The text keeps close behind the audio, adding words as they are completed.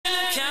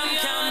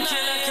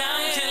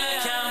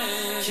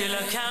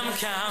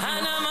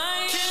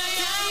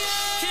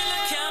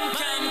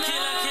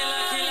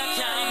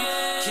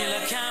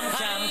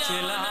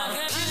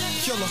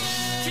killer.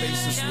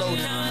 Bases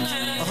loaded.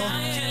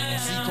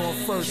 Zeke on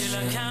first.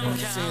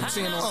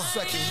 Santana on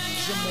second.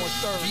 Jim on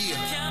third.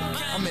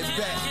 Yeah, I'm at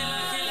bat.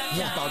 I'm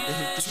about to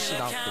hit this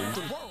shit out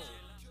the world.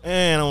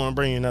 And I want to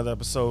bring you another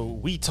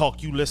episode. We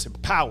Talk, You Listen,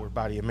 powered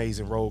by the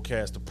amazing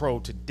Roadcaster Pro.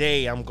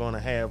 Today, I'm going to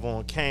have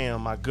on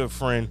Cam, my good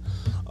friend.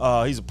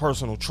 He's a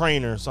personal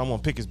trainer, so I'm going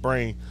to pick his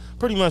brain.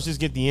 Pretty much just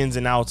get the ins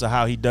and outs of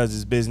how he does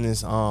his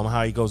business,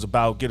 how he goes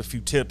about, get a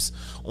few tips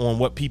on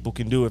what people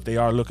can do if they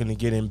are looking to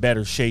get in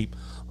better shape.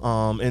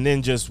 And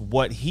then just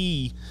what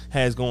he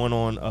has going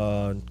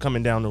on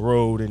coming down the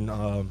road and,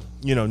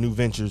 new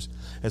ventures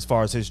as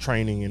far as his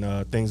training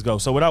and things go.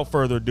 So without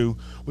further ado,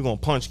 we're going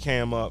to punch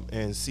Cam up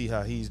and see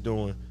how he's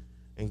doing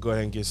and go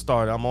ahead and get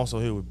started. I'm also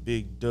here with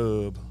Big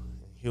Dub.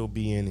 He'll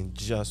be in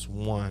just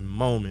one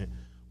moment.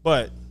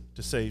 But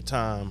to save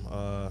time,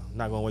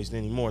 not going to waste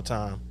any more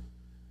time,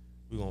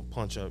 we're going to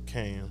punch up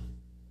Cam.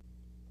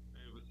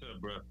 Hey, what's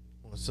up, bro?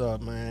 What's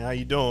up, man? How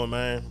you doing,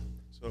 man?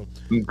 So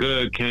I'm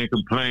good. Can't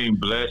complain.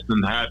 Blessed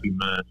and happy,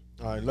 man.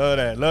 All right, love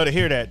that. Love to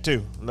hear that,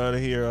 too. Love to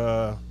hear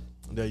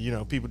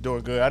that, people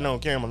doing good. I know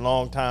Cam a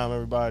long time,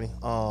 everybody.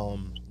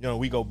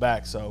 We go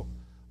back, so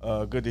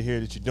good to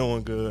hear that you're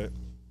doing good.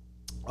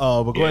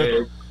 But go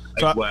ahead.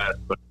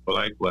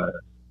 Likewise.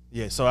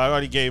 Yeah, so I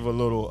already gave a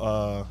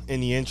little, in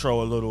the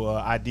intro, a little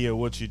idea of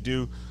what you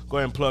do. Go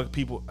ahead and plug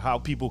people, how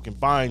people can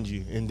find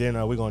you, and then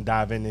we're going to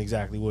dive into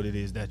exactly what it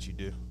is that you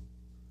do.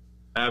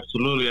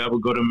 Absolutely. I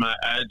would go to my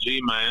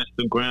IG, my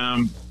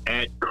Instagram,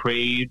 at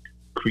Craved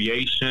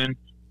Creation,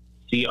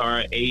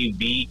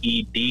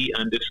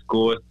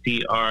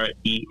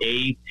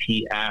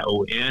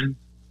 CRAVED_CREATION.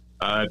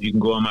 If you can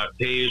go on my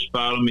page,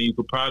 follow me, you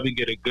could probably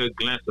get a good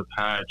glimpse of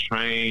how I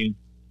train,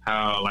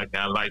 how I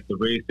like to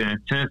raise the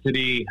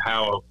intensity,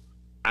 how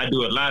I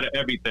do a lot of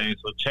everything.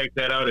 So check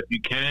that out if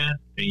you can.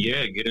 And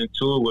yeah, get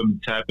into it with me,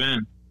 tap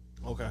in.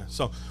 Okay,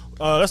 so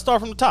let's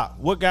start from the top.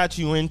 What got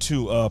you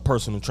into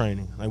personal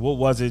training? Like, what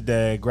was it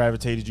that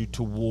gravitated you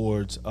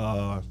towards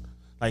the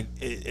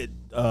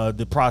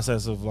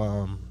process of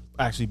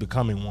actually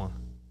becoming one?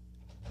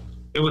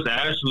 It was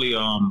actually a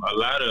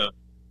lot of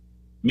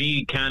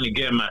me kind of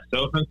getting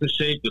myself into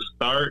shape to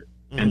start,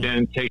 and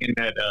then taking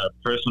that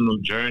personal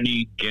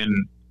journey,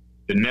 getting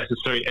the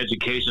necessary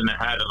education on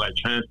how to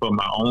transform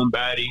my own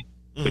body.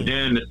 But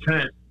then in the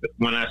sense,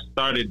 when I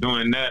started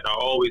doing that, I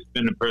always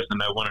been the person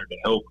that wanted to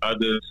help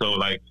others. So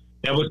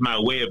that was my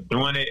way of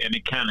doing it, and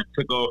it kind of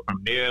took off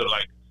from there.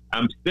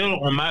 I'm still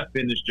on my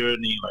fitness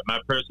journey, my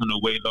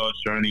personal weight loss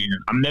journey,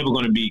 and I'm never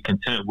going to be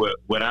content with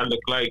what I look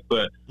like,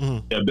 but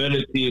the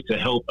ability to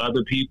help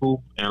other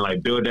people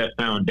and build that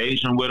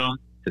foundation with them,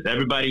 because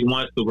everybody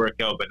wants to work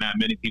out, but not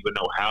many people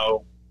know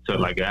how to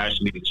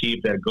actually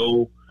achieve that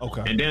goal.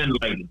 Okay. And then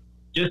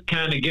just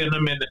kind of getting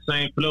them in the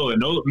same flow.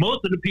 And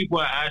most of the people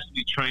I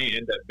actually train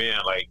end up being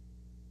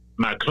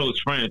my close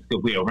friends,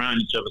 because we're around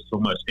each other so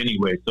much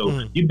anyway. So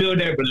you build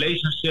that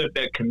relationship,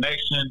 that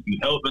connection, you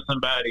helping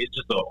somebody. It's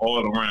just an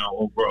all-around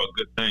overall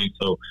good thing.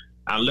 So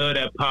I love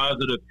that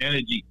positive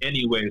energy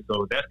anyway.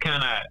 So that's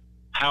kind of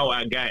how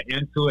I got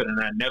into it, and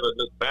I never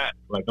looked back.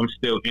 I'm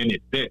still in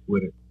it thick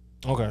with it.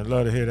 Okay,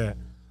 love to hear that.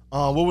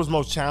 What was the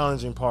most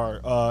challenging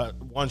part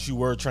once you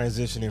were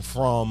transitioning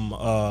from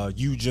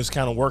you just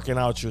kind of working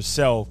out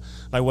yourself?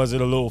 Was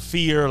it a little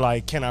fear?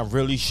 Can I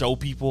really show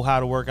people how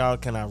to work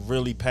out? Can I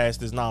really pass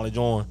this knowledge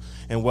on?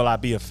 And will I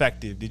be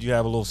effective? Did you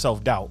have a little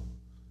self-doubt?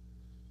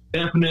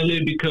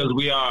 Definitely, because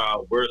we are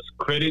our worst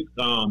critics.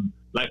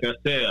 Like I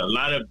said, a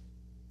lot of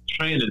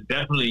trainers,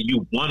 definitely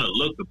you want to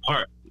look the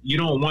part. You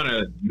don't want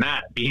to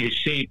not be in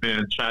shape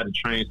and try to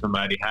train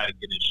somebody how to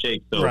get in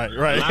shape. So right.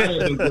 A lot of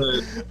it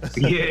was,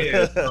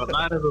 so a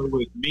lot of it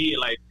was me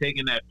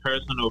taking that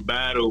personal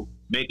battle,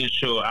 making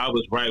sure I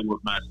was right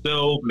with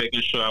myself,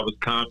 making sure I was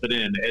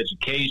confident in the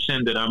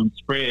education that I'm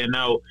spreading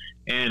out,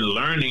 and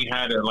learning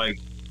how to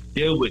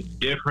deal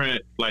with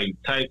different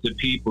types of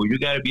people. You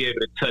got to be able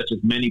to touch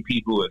as many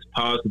people as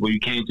possible. You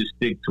can't just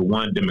stick to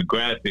one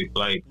demographic.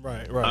 Right.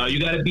 You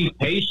got to be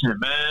patient,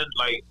 man.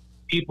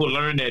 People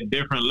learn at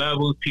different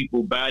levels.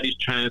 People bodies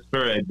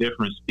transfer at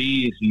different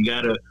speeds. You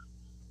got to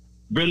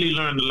really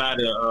learn a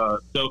lot of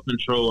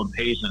self-control and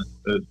patience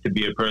to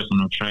be a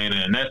personal trainer.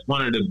 And that's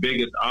one of the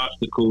biggest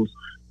obstacles.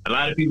 A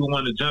lot of people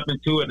want to jump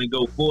into it and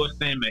go full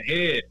steam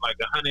ahead,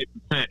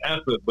 100%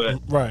 effort.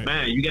 But,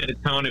 man, you got to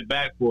tone it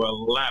back for a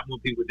lot more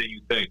people than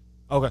you think.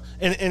 Okay.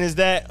 And is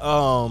that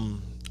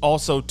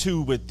also,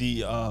 too, with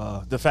the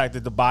fact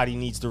that the body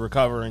needs to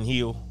recover and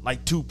heal,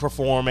 to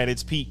perform at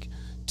its peak?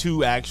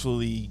 To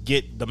actually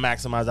get the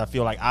maximize, I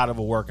feel out of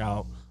a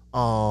workout.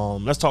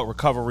 Let's talk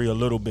recovery a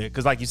little bit,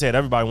 because like you said,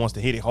 everybody wants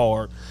to hit it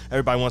hard.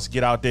 Everybody wants to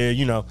get out there,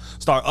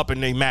 start upping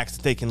their max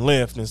that they can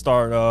lift and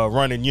start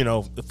running,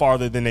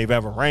 farther than they've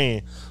ever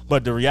ran.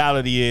 But the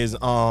reality is,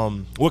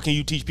 what can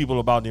you teach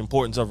people about the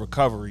importance of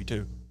recovery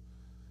too?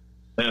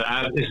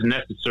 It's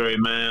necessary,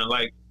 man.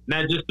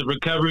 Not just the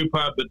recovery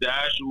part, but the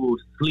actual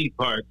sleep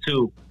part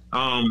too.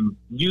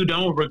 You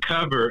don't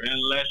recover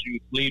unless you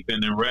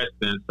sleeping and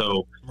resting.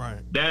 So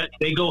that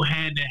they go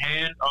hand in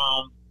hand.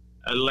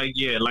 like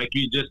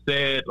you just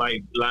said,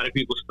 like a lot of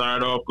people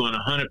start off going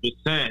 100%,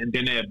 and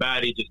then their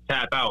body just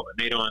tap out,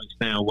 and they don't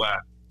understand why.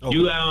 Okay.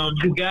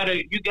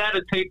 You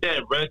gotta take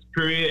that rest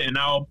period, and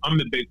I'm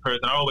a big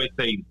person. I always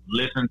say,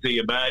 listen to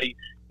your body.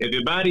 If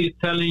your body is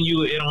telling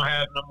you it don't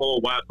have no more,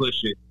 why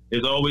push it?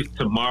 There's always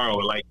tomorrow.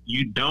 Like,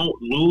 you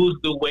don't lose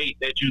the weight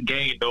that you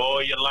gained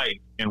all your life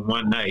in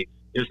one night.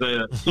 It's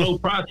a slow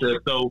process,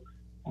 so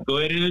go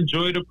ahead and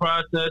enjoy the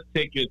process.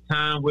 Take your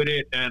time with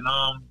it, and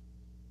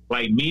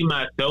like me,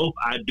 myself,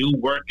 I do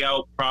work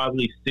out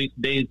probably 6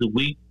 days a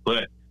week,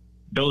 but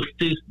those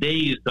 6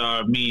 days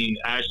are me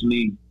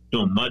actually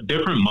doing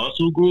different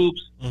muscle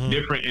groups,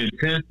 different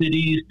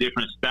intensities,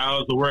 different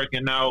styles of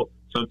working out.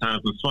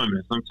 Sometimes I'm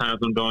swimming, sometimes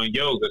I'm doing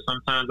yoga,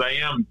 sometimes I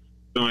am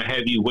doing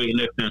heavy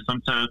weightlifting,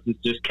 sometimes it's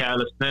just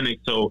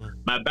calisthenics. So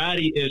my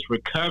body is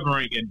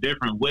recovering in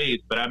different ways,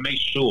 but I make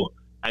sure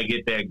I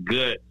get that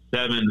good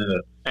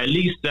at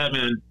least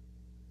 7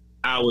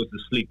 hours of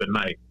sleep a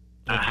night.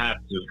 I have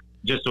to,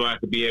 just so I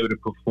could be able to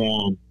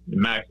perform the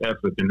max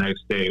effort the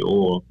next day,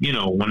 or,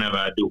 whenever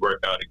I do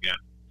work out again.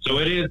 So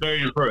it is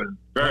very important.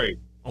 Very.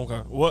 Okay.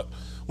 What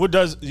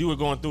does, you were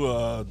going through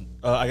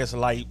I guess a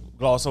light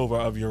gloss over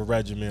of your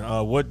regimen.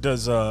 What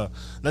does,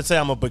 let's say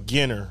I'm a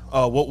beginner.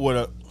 What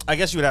would I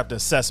guess you would have to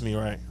assess me,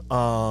 right?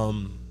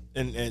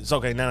 And it's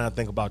okay now that I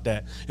think about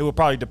that. It would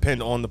probably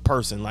depend on the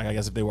person. Like, I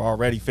guess if they were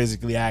already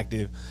physically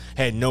active,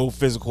 had no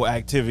physical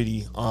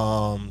activity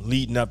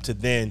leading up to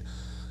then,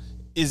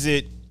 is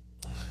it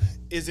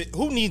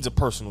who needs a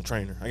personal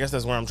trainer? I guess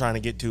that's where I'm trying to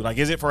get to. Like,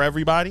 is it for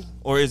everybody,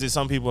 or is it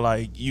some people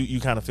like you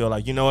kind of feel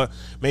like, you know what,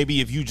 maybe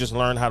if you just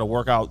learn how to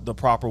work out the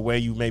proper way,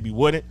 you maybe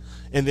wouldn't.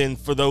 And then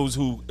for those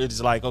who it's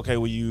like, okay,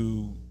 well,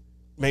 you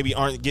maybe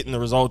aren't getting the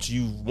results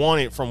you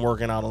wanted from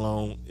working out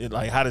alone,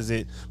 how does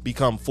it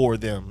become for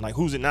them? Like,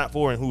 who's it not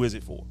for and who is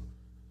it for?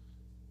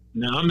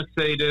 Now, I'm going to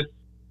say this.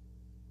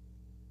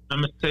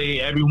 I'm going to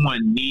say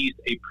everyone needs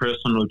a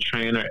personal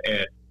trainer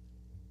at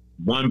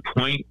one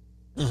point.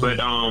 But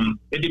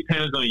it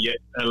depends on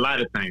a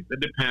lot of things. It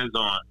depends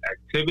on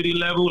activity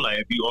level, like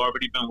if you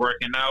already been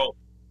working out,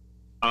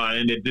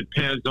 and it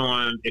depends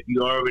on if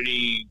you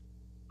already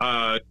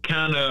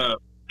kind of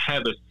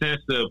have a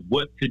sense of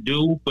what to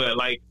do. But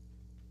like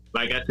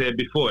I said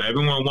before,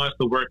 everyone wants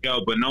to work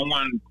out, but no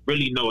one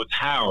really knows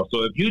how.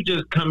 So if you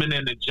just coming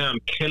in the gym,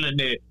 killing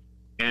it,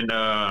 and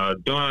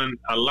doing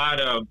a lot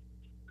of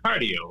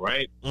cardio,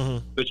 right?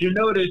 But you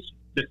notice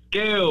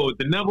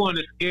the number on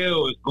the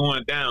scale is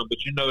going down, but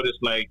you notice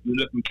like you're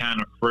looking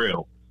kind of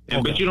frail.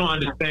 But you don't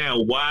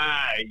understand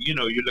why, you're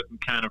looking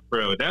kind of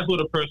frail. That's where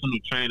the personal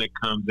trainer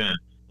comes in.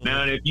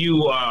 Now, if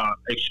you are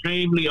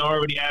extremely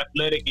already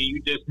athletic and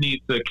you just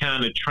need to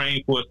kind of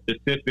train for a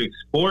specific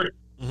sport,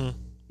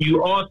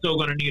 you also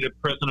going to need a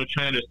personal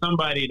trainer,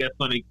 somebody that's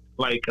going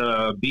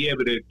to be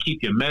able to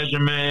keep your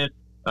measurements,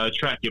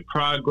 track your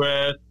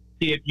progress,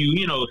 see if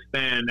you,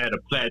 stand at a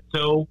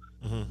plateau.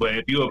 But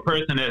if you're a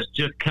person that's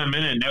just come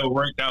in and never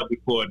worked out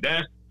before,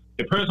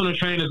 the personal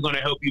trainer is going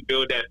to help you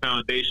build that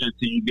foundation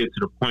until you get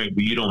to the point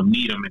where you don't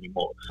need them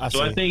anymore. I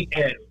think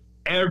at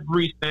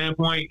every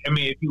standpoint,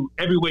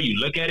 every way you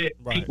look at it,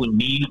 people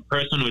need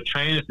personal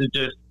trainers. It's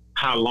just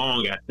how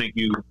long. I think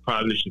you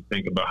probably should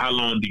think about how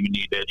long do you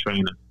need that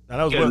trainer.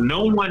 Because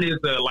no one is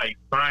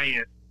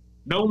science.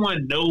 No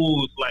one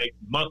knows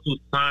muscle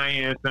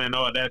science and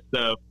all that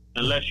stuff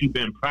unless you've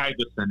been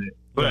practicing it.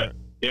 But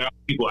there are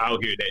people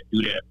out here that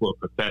do that for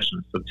a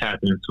profession, so tap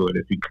into it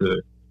if you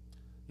could.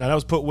 Now, that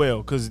was put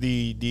well, because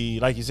the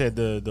like you said,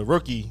 the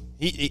rookie,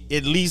 he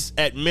at least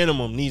at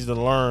minimum needs to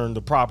learn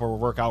the proper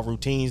workout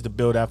routines to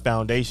build that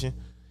foundation.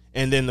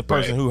 And then the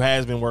person who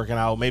has been working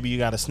out, maybe you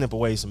got to snip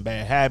away some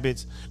bad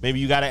habits. Maybe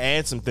you got to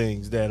add some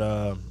things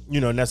that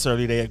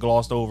necessarily they had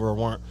glossed over or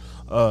weren't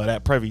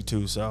that privy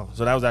to. So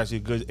that was actually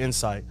a good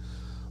insight.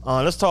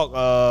 Let's talk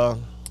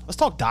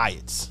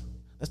diets.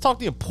 Let's talk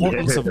the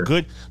importance of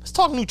good. Let's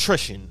talk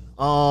nutrition.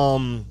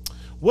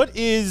 What's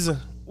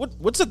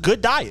a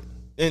good diet?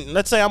 And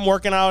let's say I'm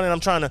working out and I'm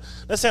trying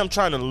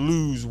to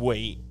lose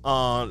weight.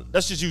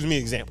 Let's just use me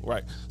as an example,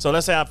 right? So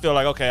let's say I feel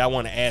like, okay, I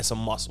want to add some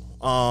muscle.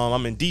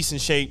 I'm in decent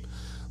shape.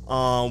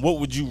 What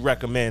would you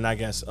recommend, I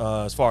guess,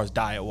 as far as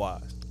diet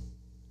wise?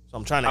 So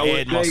I'm trying to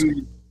add muscle.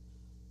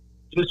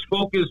 Just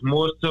focus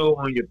more so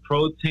on your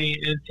protein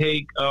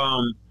intake.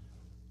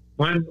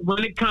 When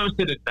it comes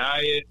to the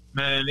diet,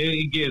 man,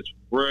 it gets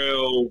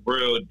real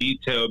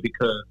detailed,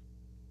 because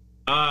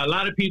a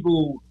lot of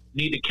people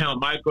need to count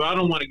micro. I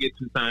don't want to get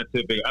too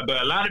scientific,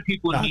 but a lot of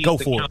people need to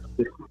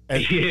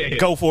count.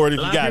 Go for it if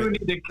you got it. A lot of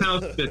people need to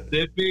count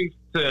specifics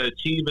to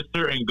achieve a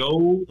certain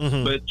goal,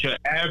 but your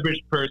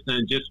average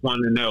person just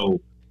want to know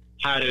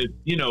how to,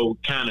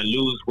 kind of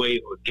lose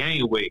weight or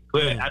gain weight.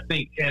 But I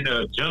think in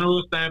a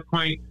general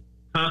standpoint,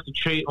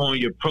 concentrate on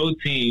your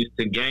proteins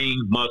to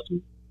gain muscle.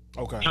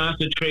 Okay.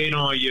 Concentrate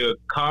on your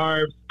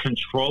carbs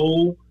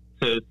control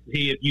to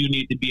see if you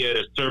need to be at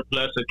a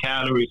surplus of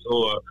calories,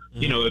 or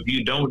if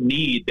you don't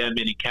need that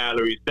many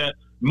calories. That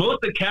most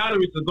of the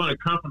calories are going to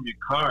come from your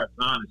carbs,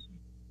 honestly.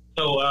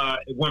 So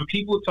when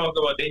people talk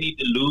about they need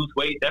to lose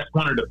weight, that's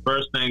one of the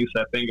first things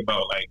I think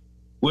about. Like,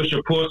 what's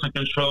your portion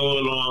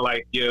control on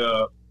like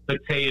your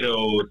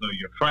potatoes or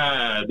your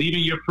fries, even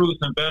your fruits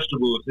and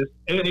vegetables?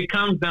 It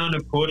comes down to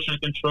portion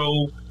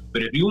control.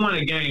 But if you want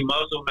to gain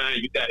muscle, man,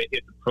 you got to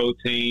hit the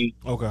protein.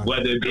 Okay.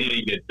 Whether it be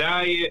in your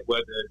diet,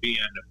 whether it be in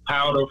the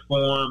powder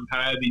form,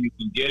 however you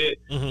can get it,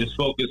 just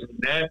focus on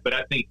that. But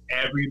I think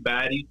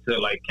everybody, to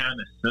like kind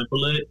of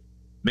simple it,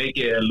 make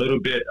it a little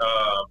bit,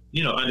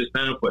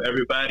 understandable for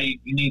everybody,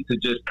 you need to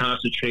just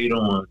concentrate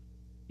on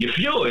your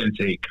fuel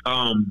intake.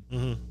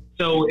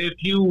 So if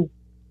you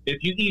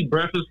eat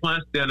breakfast,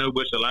 lunch, dinner,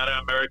 which a lot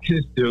of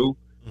Americans do,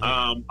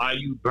 are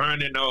you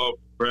burning off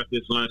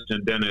breakfast, lunch,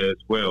 and dinner as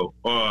well?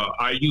 Or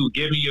are you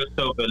giving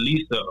yourself at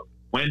least a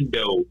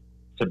window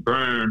to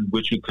burn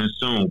what you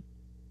consume?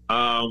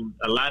 A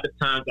lot of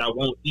times I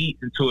won't eat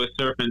until a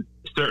certain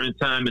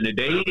time in the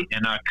day,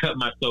 and I cut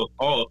myself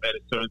off at a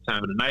certain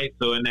time of the night.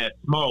 So in that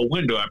small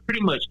window, I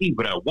pretty much eat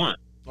what I want.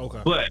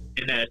 Okay. But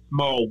in that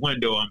small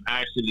window, I'm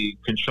actually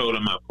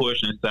controlling my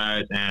portion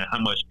size and how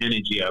much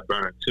energy I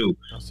burn too.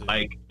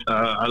 Man,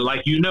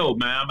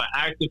 I'm an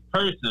active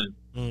person.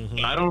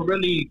 I don't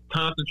really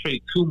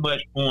concentrate too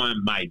much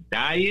on my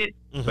diet,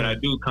 but I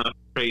do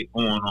concentrate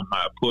on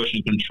my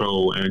portion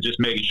control and just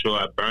making sure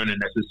I burn the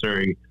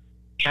necessary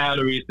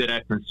calories that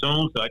I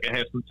consume so I can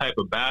have some type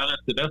of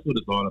balance. So that's what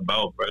it's all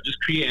about, bro.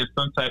 Just creating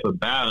some type of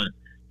balance.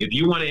 If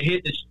you want to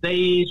hit the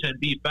stage and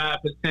be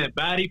 5%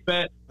 body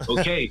fat,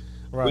 okay.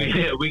 Right.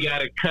 We got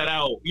to cut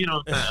out,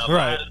 a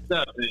lot of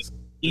stuff and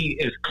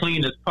eat as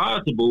clean as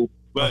possible.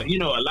 But, a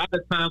lot of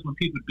times when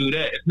people do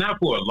that, it's not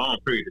for a long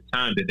period of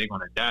time that they're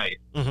going to diet.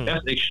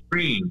 That's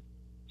extreme.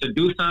 To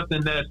do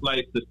something that's,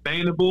 like,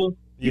 sustainable,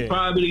 you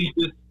probably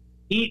just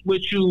eat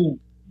what you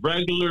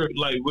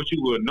what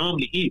you would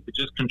normally eat, but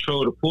just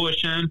control the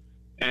portion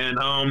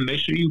and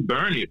make sure you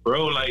burn it,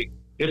 bro. Like,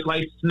 it's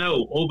like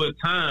snow. Over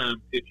time,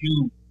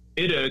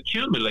 it'll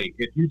accumulate.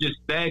 If you just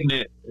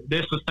stagnant,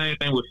 that's the same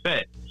thing with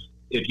fat.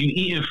 If you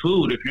eating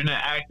food, if you're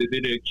not active,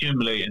 it'll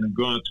accumulate and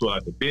grow into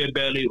the beer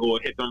belly or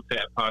hit them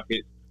fat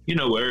pockets,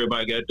 where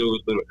everybody got those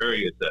little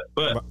areas at.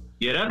 But,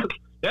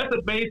 that's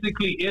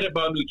basically it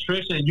about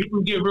nutrition. You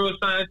can get real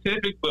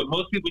scientific, but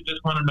most people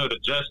just want to know the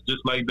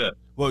just like that.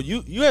 Well,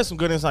 you had some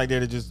good insight there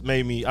that just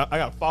made me – I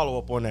got to follow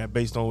up on that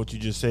based on what you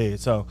just said.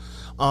 So,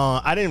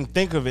 I didn't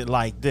think of it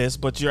like this,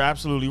 but you're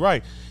absolutely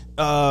right.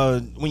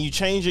 When you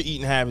change your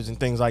eating habits and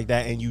things like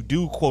that and you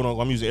do,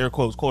 quote-unquote – I'm using air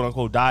quotes,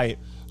 quote-unquote diet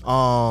 –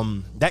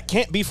 that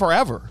can't be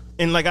forever.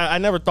 And like I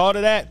never thought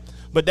of that,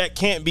 but that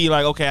can't be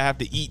like, okay, I have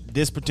to eat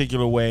this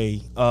particular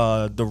way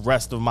the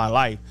rest of my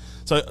life.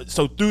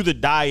 So through the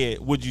diet,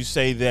 would you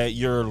say that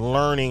you're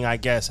learning, I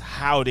guess,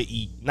 how to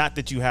eat? Not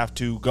that you have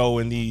to go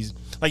in these,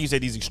 like you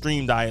said, these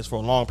extreme diets for a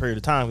long period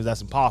of time, because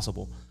that's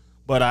impossible.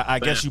 But I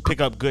guess you pick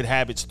up good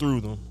habits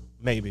through them,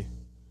 maybe.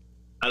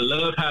 I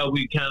love how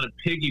we kind of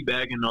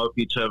piggybacking off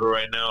each other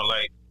right now.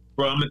 Like,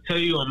 bro, I'm gonna tell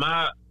you, on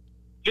my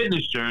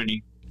fitness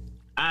journey,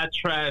 I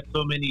tried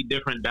so many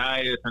different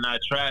diets and I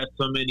tried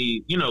so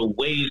many,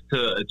 ways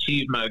to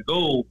achieve my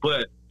goal,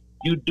 but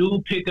you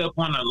do pick up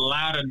on a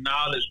lot of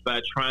knowledge by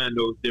trying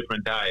those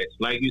different diets.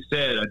 Like you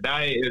said, a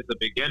diet is a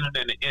beginning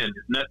and an end.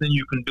 There's nothing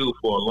you can do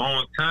for a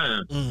long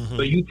time.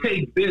 But you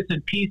take bits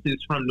and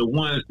pieces from the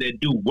ones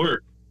that do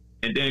work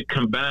and then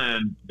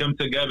combine them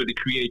together to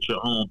create your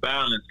own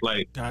balance.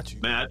 Like,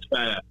 man, I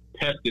tried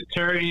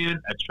pescatarian,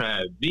 I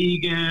tried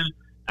vegan,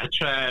 I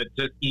tried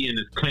just eating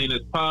as clean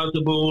as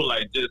possible,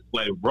 just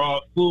raw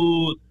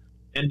food.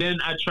 And then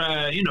I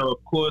tried,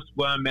 of course,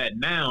 where I'm at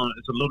now,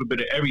 it's a little bit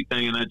of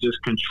everything, and I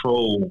just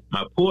control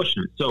my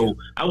portion. So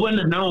I wouldn't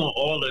have known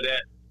all of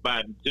that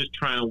by just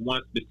trying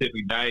one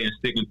specific diet and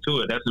sticking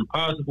to it. That's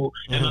impossible.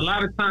 And a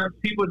lot of times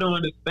people don't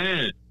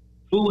understand.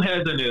 Food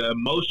has an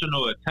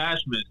emotional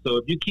attachment. So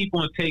if you keep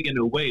on taking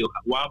away,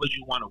 why would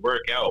you want to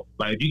work out?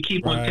 Like, if you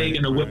keep on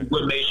taking away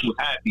what makes you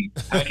happy,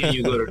 how can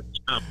you go to the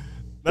gym?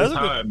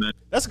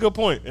 That's a good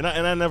point, and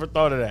I never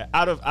thought of that.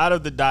 Out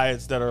of the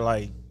diets that are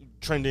like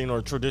trending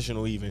or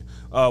traditional, even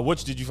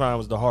which did you find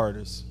was the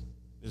hardest?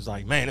 It's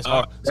like, man, it's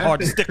hard. It's hard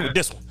to stick with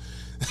this one.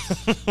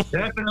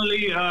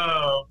 Definitely,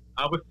 I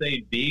would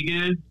say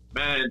vegan.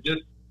 Man,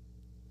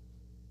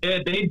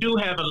 they do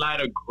have a lot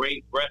of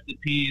great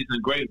recipes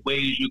and great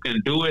ways you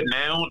can do it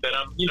now that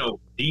I'm,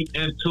 deep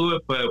into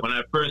it. But when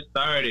I first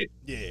started,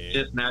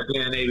 just not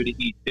being able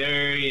to eat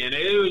dairy, and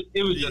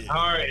it was just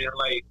hard. And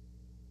like,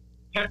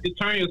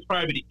 pescatarian was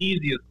probably the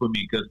easiest for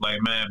me because,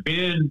 like, man,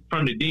 being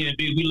from the DMV,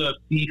 we love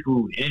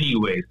seafood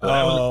anyway. So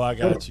I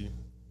got you.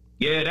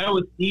 Yeah, that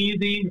was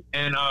easy.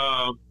 And,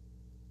 I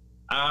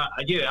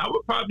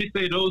would probably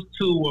say those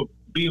two would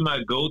be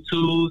my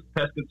go-tos,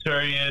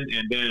 pescatarian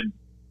and then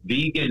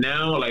vegan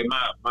now. Like,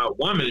 my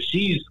woman,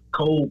 she's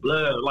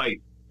cold-blooded,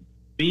 like,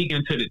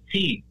 vegan to the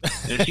T.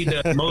 And she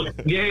does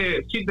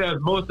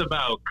most of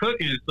our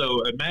cooking.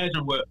 So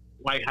imagine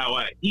how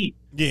I eat.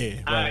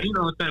 Yeah, right. You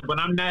know what I'm saying? When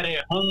I'm not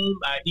at home,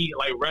 I eat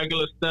like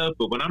regular stuff.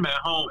 But when I'm at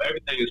home,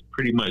 everything is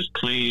pretty much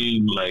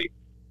clean. Like,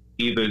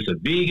 either it's a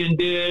vegan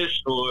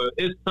dish or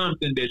it's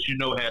something that you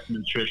know has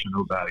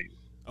nutritional value.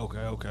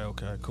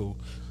 Okay, cool.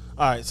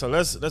 All right, so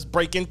let's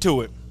break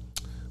into it.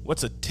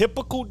 What's a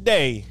typical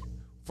day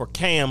for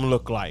Cam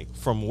look like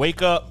from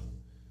wake up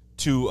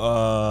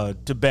to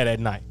bed at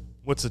night?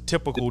 What's a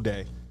typical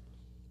day?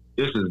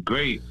 This is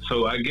great.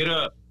 So I get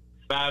up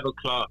 5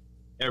 o'clock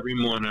every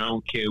morning. I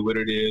don't care what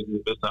it is.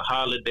 If it's a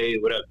holiday,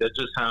 whatever. That's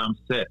just how I'm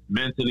set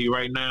mentally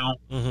right now.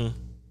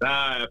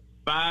 By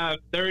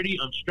 5:30,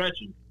 I'm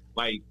stretching.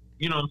 Like,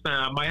 you know what I'm saying?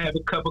 I might have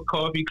a cup of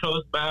coffee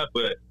close by,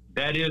 but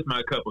that is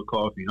my cup of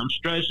coffee. I'm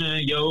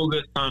stretching,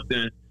 yoga,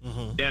 something.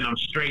 Then I'm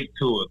straight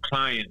to it.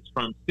 Clients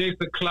from 6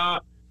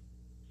 o'clock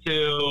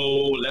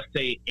till, let's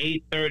say,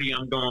 8:30,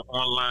 I'm going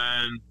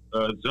online,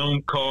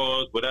 Zoom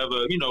calls,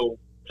 whatever, you know,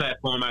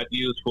 platform I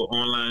use for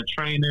online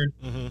training.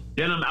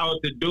 Then I'm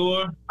out the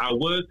door. I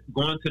was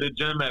going to the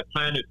gym at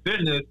Planet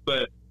Fitness,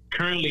 but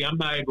currently I'm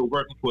not even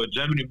working for a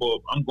gym anymore.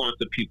 I'm going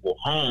to people's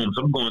homes.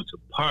 I'm going to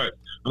parks.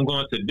 I'm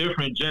going to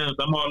different gyms.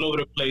 I'm all over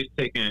the place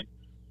taking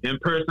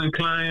in-person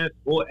clients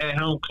or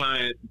at-home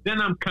clients. Then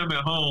I'm coming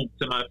home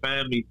to my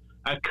family.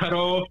 I cut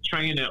off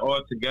training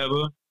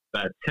altogether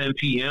by 10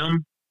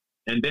 p.m.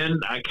 And then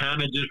I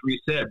kind of just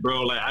reset,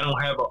 bro. Like, I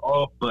don't have an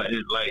off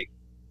button. Like,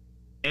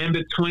 in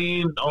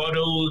between all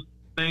those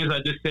things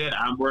I just said,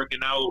 I'm working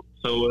out.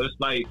 So it's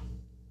like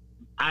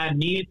I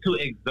need to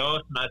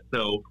exhaust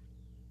myself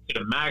to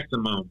the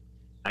maximum.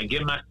 I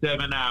get my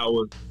 7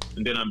 hours,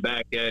 and then I'm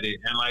back at it.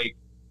 And, like,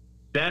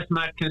 that's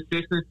my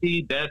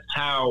consistency. That's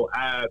how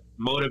I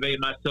motivate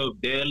myself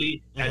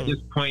daily. At this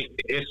point,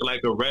 it's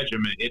like a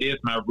regimen. It is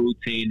my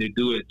routine to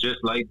do it just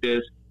like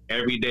this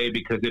every day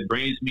because it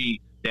brings me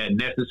that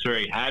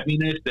necessary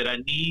happiness that I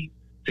need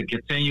to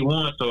continue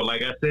on. So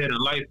like I said, in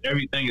life,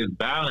 everything is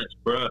balanced,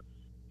 bro.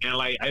 And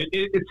like,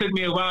 it took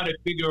me a while to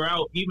figure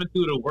out, even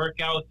through the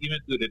workouts, even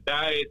through the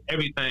diet,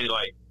 everything.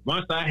 Like,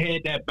 once I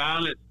had that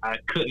balance, I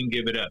couldn't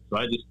give it up. So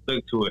I just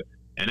stuck to it.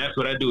 And that's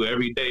what I do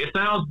every day. It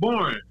sounds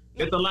boring.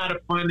 It's a lot of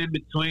fun in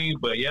between,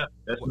 but yeah,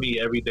 that's me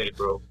every day,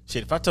 bro.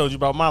 Shit, if I told you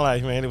about my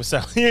life, man, it would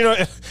sound. You know,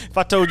 if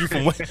I told you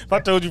from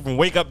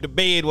wake up to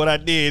bed what I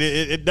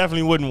did, it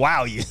definitely wouldn't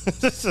wow you.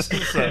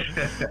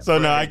 so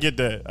no, I get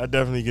that. I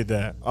definitely get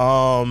that.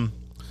 No,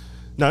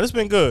 this has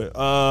been good.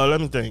 Let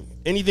me think.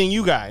 Anything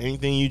you got?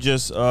 Anything you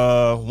just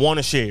want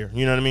to share?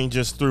 You know what I mean?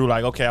 Just through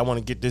like, okay, I want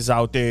to get this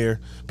out there.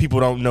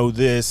 People don't know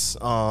this.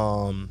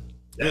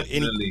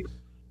 Definitely.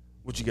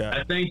 What you got?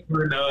 I think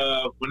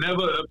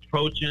whenever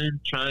approaching,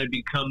 trying to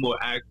become more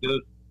active,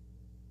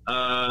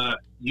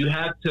 you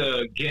have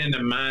to get in the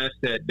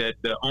mindset that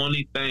the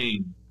only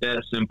thing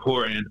that's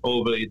important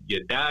over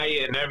your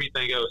diet and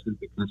everything else is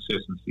the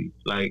consistency.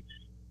 Like,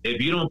 if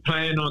you don't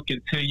plan on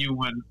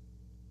continuing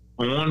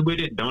on with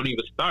it, don't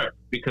even start,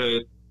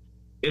 because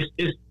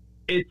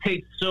it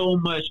takes so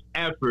much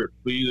effort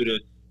for you to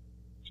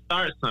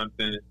start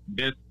something,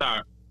 then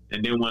start,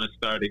 and then want to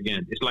start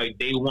again. It's like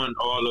day one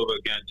all over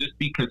again. Just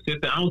be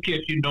consistent. I don't care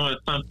if you're doing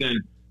something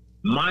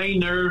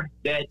minor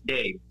that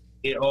day.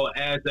 It all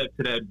adds up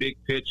to that big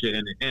picture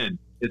in the end.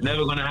 It's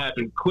never going to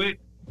happen quick.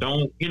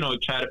 Don't,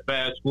 try to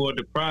fast forward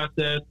the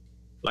process.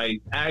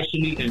 Like,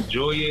 actually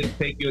enjoy it.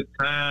 Take your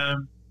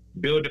time.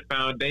 Build a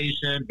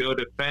foundation.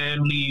 Build a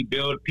family.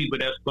 Build people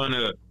that's going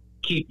to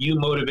keep you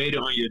motivated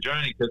on your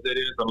journey, because it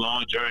is a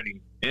long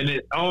journey. And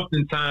it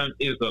oftentimes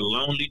is a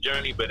lonely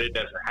journey, but it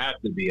doesn't have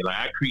to be. Like,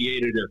 I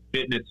created a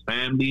fitness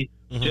family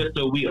just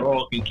so we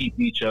all can keep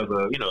each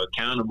other,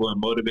 accountable and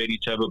motivate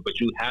each other, but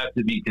you have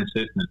to be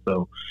consistent.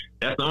 So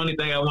that's the only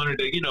thing I wanted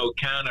to,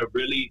 kind of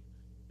really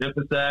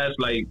emphasize.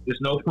 Like,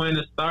 there's no point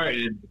in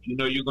starting if you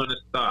know you're going to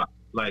stop.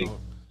 Like,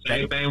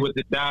 same thing with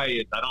the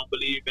diets. I don't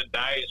believe in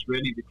diets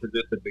really, because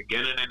it's the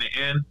beginning and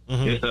the end.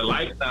 It's a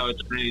lifestyle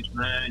change,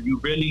 man. You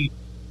really,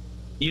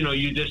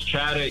 you just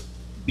try to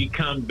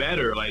become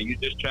better. Like, you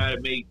just try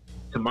to make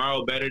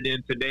tomorrow better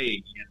than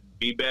today and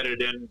be better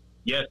than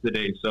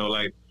yesterday. So,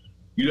 like,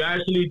 you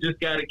actually just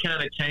got to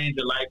kind of change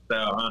your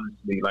lifestyle,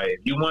 honestly. Like, if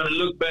you want to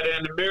look better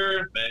in the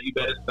mirror, man, you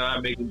better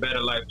start making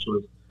better life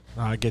choices.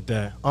 I get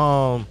that.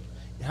 How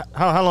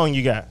long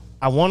you got?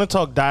 I want to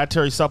talk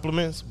dietary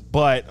supplements,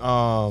 but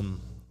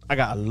I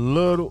got a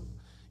little.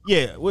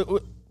 Yeah,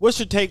 what's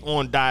your take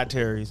on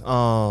dietaries?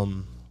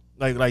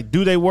 Like,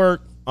 do they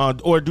work,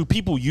 or do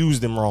people use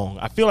them wrong?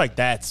 I feel like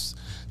that's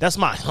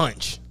my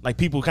hunch. Like,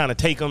 people kind of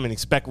take them and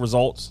expect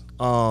results.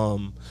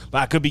 But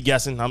I could be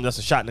guessing. I'm just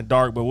a shot in the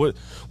dark. But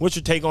what's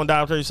your take on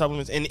dietary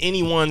supplements, and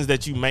any ones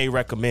that you may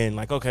recommend?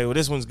 Like, okay, well,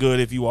 this one's good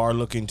if you are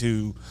looking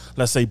to,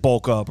 let's say,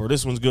 bulk up, or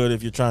this one's good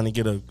if you're trying to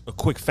get a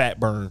quick fat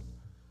burn.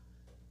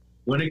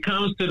 When it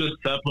comes to the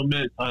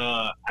supplements,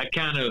 I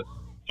kind of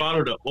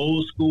follow the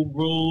old school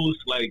rules.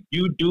 Like,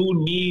 you do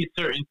need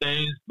certain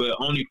things, but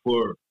only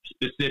for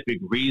specific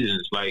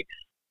reasons. Like,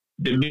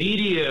 the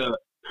media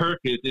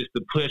purpose is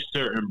to push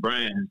certain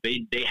brands.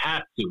 They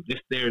have to.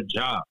 It's their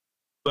job.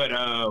 But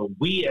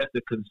we as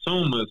the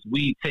consumers,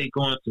 we take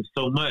on to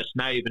so much,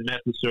 not even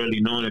necessarily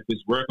knowing if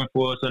it's working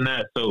for us or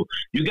not. So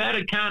you got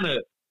to kind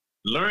of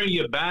learn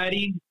your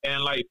body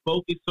and like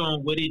focus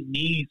on what it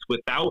needs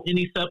without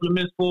any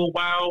supplements for a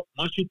while.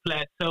 Once you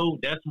plateau,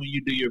 that's when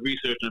you do your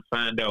research and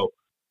find out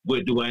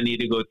what do I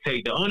need to go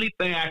take. The only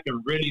thing I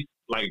can really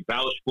like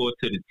vouch for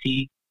to the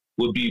T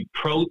would be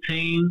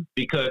protein,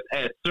 because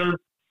at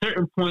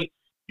certain points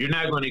you're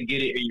not going to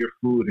get it in your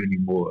food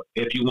anymore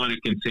if you want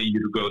to continue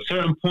to go.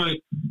 Certain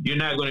points you're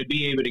not going to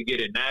be able to get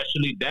it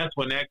naturally. That's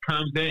when that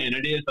comes in, and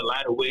it is a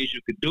lot of ways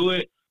you could do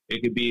it.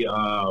 It could be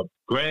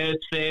grass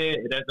fed.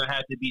 It doesn't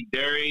have to be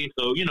dairy.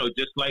 So, you know,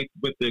 just like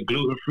with the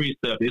gluten-free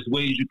stuff, there's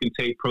ways you can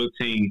take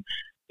protein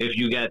if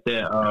you got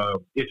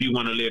that, if you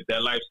want to live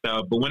that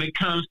lifestyle. But when it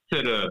comes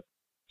to the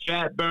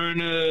fat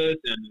burners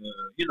and,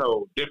 you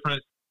know,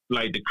 different,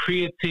 like the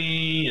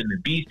creatine and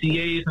the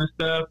BCAAs and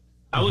stuff,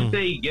 I would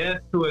say yes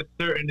to a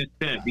certain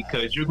extent,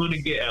 because you're going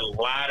to get a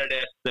lot of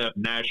that stuff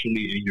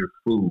naturally in your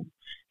food.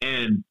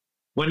 And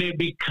when it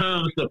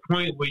becomes the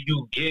point where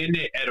you getting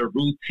it at a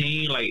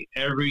routine, like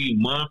every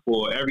month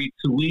or every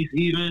 2 weeks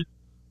even,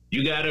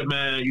 you gotta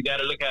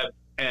look at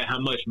how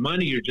much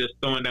money you're just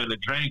throwing down the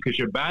drain, because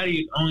your body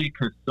is only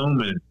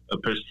consuming a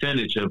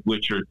percentage of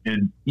what you're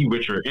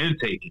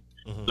intaking.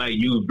 Like,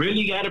 you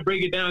really got to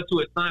break it down to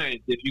a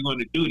science if you're going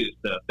to do this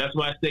stuff. That's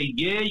why I say,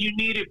 yeah, you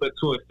need it, but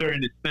to a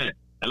certain extent.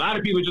 A lot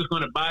of people are just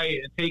going to buy it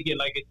and take it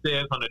like it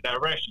says on the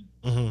direction.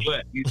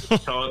 But you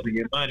just tossing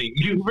your money.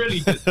 You really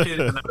just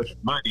pissing out your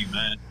money,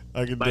 man.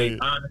 I can like,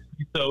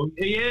 honestly. So,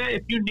 yeah,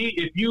 if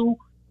you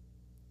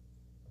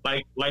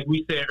like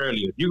we said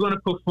earlier, if you're going to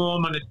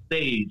perform on a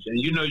stage and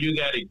you know you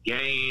got to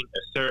gain a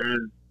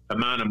certain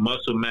amount of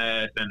muscle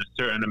mass in a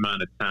certain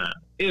amount of time,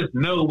 there's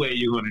no way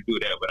you're going to do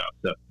that without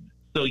supplements.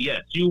 So,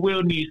 yes, you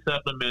will need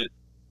supplements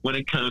when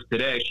it comes to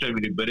that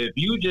extremity. But if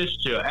you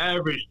just your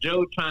average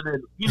Joe trying to,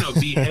 you know,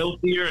 be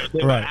healthier and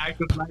live an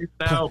active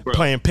lifestyle, bro,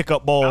 playing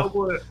pickup ball, I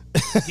would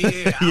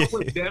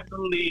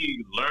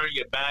definitely learn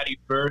your body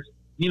first,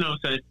 you know,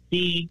 so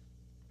see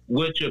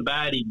what your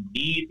body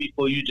needs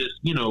before you just,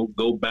 you know,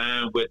 go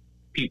buying what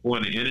people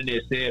on the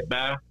internet said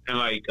buy. And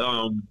like,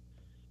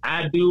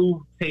 I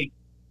do take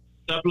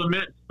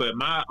supplements, but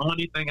my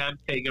only thing I'm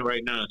taking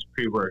right now is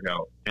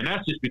pre-workout. And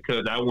that's just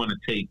because I want to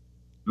take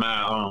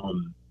my,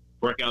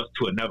 workouts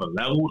to another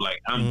level.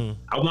 Like I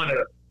want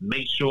to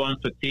make sure I'm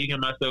fatiguing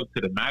myself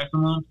to the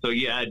maximum. So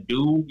yeah, I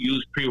do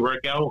use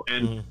pre-workout,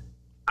 and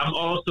I'm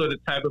also the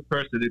type of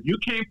person, if you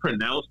can't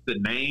pronounce the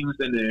names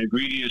and the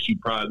ingredients, you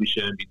probably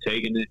shouldn't be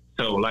taking it.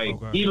 So like,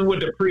 even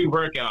with the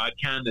pre-workout, I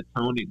kind of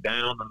toned it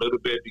down a little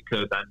bit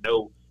because I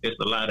know it's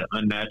a lot of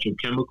unnatural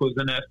chemicals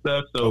in that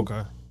stuff. So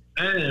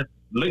man,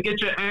 look at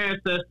your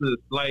ancestors.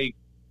 Like,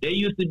 they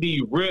used to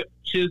be ripped,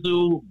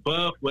 chiseled,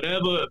 buff,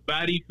 whatever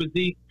body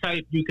physique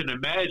type you can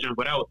imagine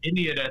without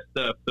any of that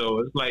stuff. So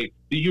it's like,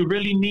 do you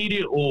really need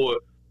it? Or,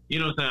 you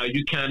know what I'm saying,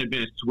 you kind of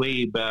been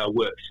swayed by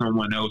what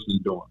someone else is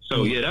doing.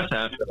 So yeah, that's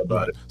how I feel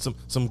about it.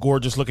 Some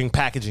gorgeous looking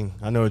packaging.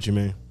 I know what you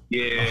mean.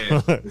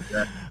 Yeah.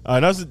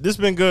 Exactly. This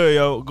been good,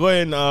 yo. Go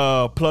ahead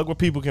and plug where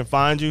people can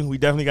find you. We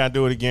definitely got to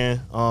do it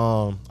again.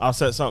 I'll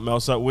set something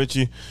else up with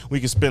you. We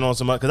can spin on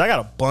some other, because I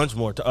got a bunch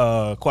more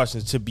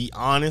questions, to be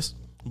honest.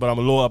 But I'm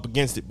a little up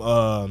against it.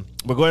 But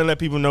go ahead and let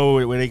people know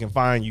where they can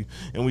find you.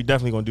 And we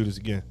definitely going to do this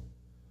again.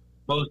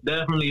 Most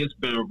definitely. It's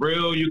been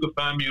real. You can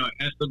find me on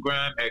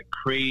Instagram at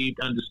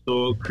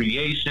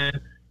craved_creation.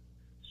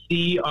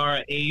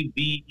 CRAVED_CREATION.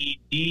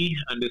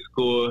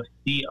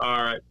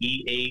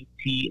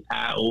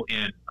 All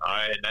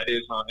right. That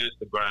is on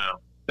Instagram.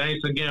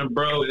 Thanks again,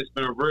 bro. It's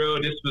been real.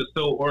 This was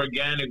so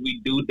organic. We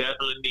do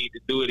definitely need to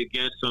do it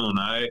again soon, all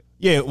right?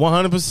 Yeah,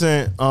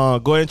 100%.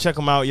 Go ahead and check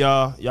him out,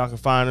 y'all. Y'all can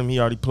find him. He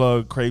already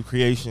plugged Crave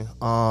Creation.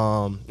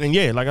 And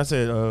yeah, like I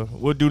said,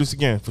 we'll do this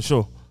again for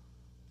sure.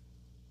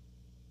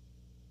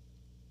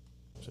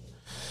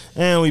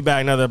 And we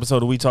back, another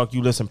episode of We Talk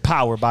You Listen,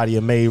 powered by the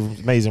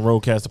amazing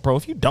Rodecaster Pro.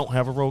 If you don't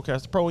have a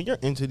Rodecaster Pro and you're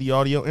into the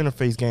audio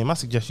interface game, I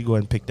suggest you go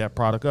ahead and pick that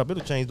product up.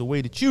 It'll change the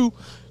way that you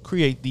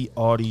create the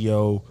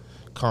audio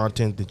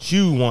content that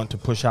you want to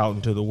push out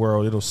into the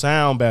world. It'll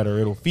sound better.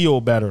 It'll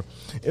feel better.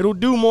 It'll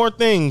do more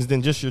things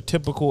than just your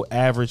typical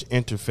average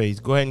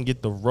interface. Go ahead and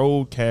get the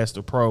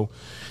Rodecaster Pro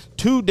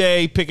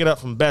today. Pick it up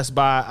from Best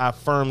Buy. I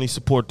firmly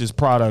support this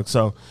product.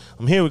 So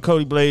I'm here with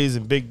Cody Blaze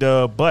and Big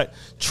Dub, but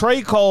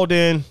Tre called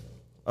in.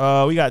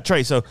 We got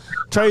Tre. So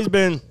Tre's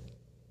been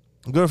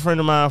a good friend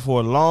of mine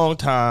for a long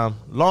time.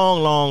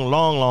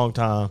 Long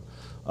time.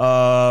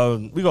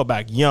 We go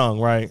back young,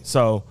 right?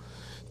 So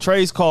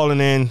Tre's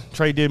calling in.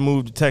 Tre did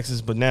move to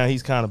Texas, but now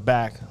he's kind of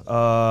back.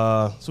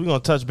 So we're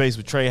going to touch base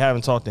with Tre.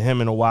 Haven't talked to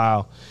him in a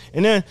while.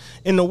 And then,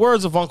 in the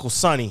words of Uncle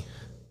Sonny,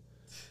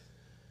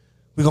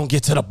 we're going to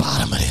get to the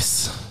bottom of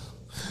this.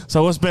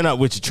 So what's been up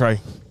with you, Tre?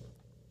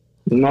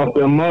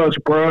 Nothing much,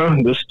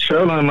 bro. Just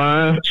chilling,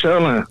 man.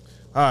 Chilling.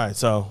 All right,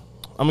 so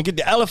I'm going to get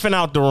the elephant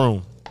out the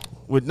room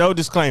with no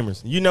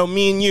disclaimers. You know,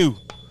 me and you.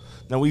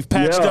 Now, we've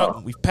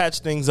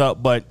patched things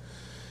up, but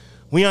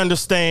we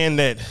understand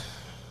that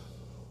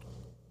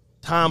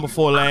time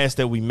before last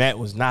that we met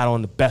was not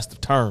on the best of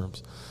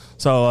terms.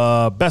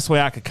 So best way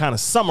I could kind of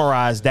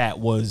summarize that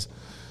was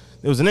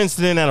there was an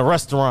incident at a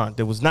restaurant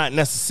that was not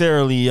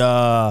necessarily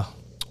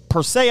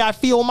per se I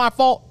feel my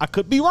fault. I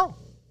could be wrong.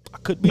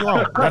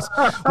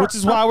 Which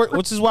is why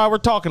we're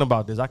talking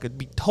about this. I could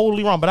be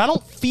totally wrong, but I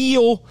don't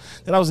feel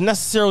that I was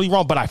necessarily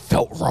wrong, but I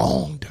felt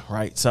wronged,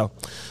 right? So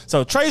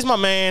Tre's my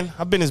man.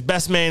 I've been his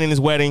best man in his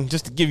wedding,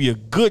 just to give you a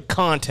good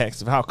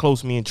context of how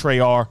close me and Tre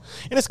are.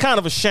 And it's kind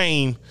of a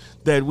shame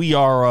that we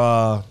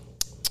are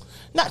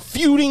not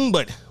feuding,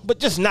 but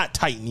just not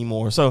tight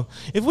anymore. So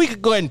if we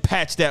could go ahead and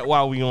patch that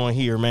while we on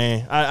here,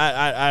 man,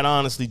 I'd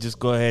honestly just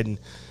go ahead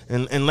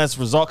and let's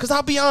resolve. Because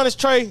I'll be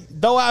honest, Tre,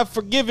 though I've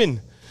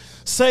forgiven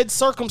said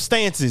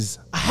circumstances,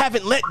 I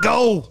haven't let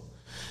go.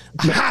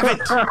 I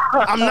haven't.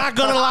 I'm not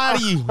gonna lie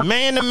to you,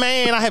 man to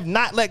man. I have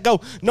not let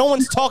go. No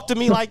one's talked to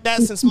me like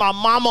that since my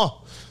mama.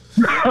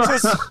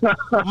 Since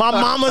my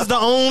mama's the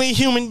only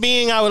human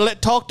being I would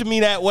let talk to me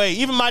that way.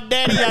 Even my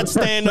daddy, I'd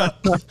stand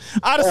up.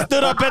 I'd have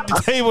stood up at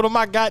the table to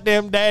my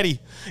goddamn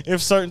daddy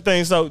if certain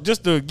things. So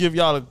just to give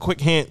y'all a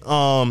quick hint,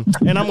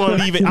 and I'm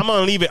gonna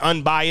leave it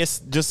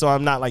unbiased, just so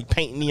I'm not like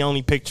painting the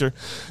only picture.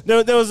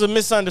 There was a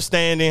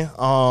misunderstanding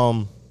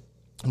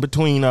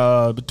between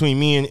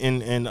me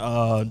and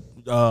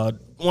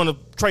one of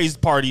Tre's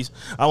parties.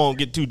 I won't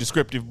get too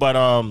descriptive, but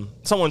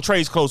someone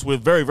Tre's close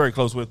with, very, very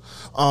close with,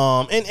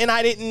 and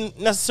I didn't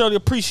necessarily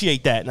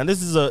appreciate that. Now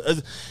this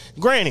is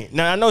granted.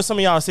 Now I know some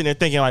of y'all are sitting there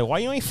thinking like, why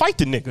you ain't fight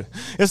the nigga?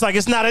 It's like,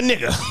 it's not a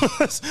nigga.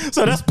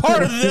 So that's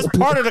part of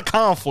the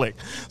conflict.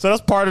 So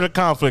that's part of the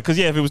conflict. Because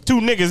yeah, if it was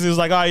two niggas, it was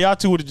like, all right, y'all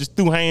two would have just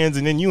threw hands,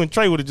 and then you and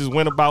Tre would have just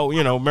went about,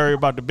 merry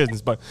about the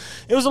business. But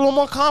it was a little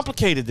more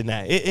complicated than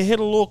that. It hit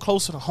a little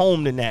closer to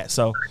home than that.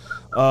 So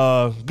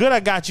good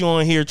I got you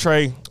on here,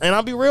 Tre. And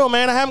I'll be real,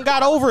 man, I haven't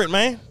got over it,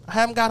 man. I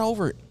haven't got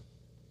over it.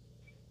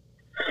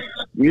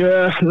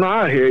 Yeah, no,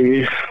 I hear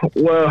you.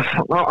 Well,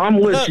 I'm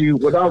with you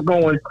without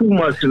going too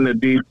much into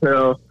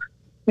detail.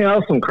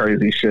 Some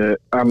crazy shit.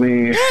 I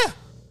mean, yeah.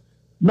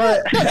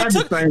 But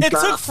it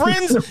took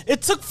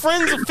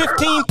friends of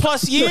 15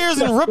 plus years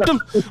and ripped them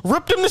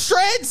to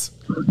shreds.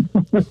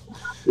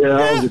 Yeah,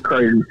 that was a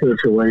crazy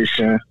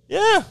situation.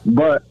 Yeah.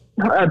 But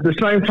at the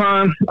same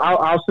time,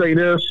 I'll say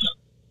this.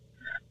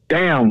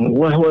 Damn,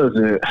 what was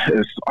it?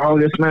 It's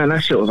August, man.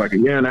 That shit was like a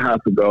year and a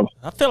half ago.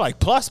 I feel like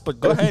plus,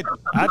 but go ahead.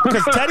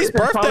 Because Teddy's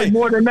birthday. Probably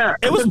more than that.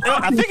 It was.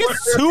 I think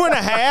it's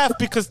 2.5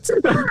 because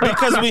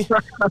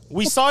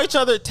we saw each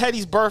other at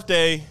Teddy's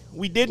birthday.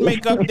 We did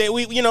make up that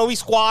we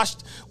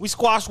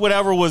squashed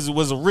whatever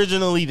was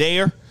originally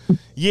there.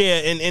 Yeah,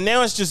 and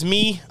now it's just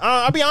me.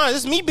 I'll be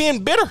honest, it's me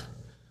being bitter.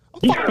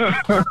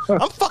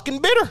 I'm fucking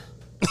bitter.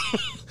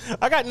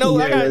 I got no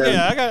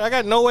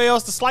way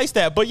else to slice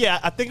that. But yeah,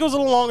 I think it was a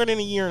little longer than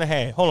a year and a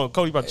half. Hold on,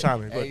 Cody about to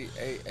chime in.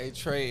 Hey,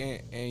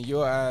 Tre, in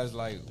your eyes,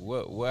 like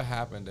what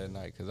happened that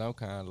night? Because I'm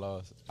kind of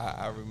lost.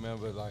 I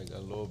remember like a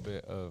little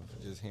bit of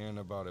just hearing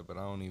about it, but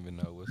I don't even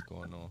know what's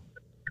going on.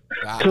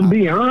 To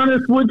be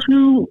honest with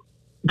you,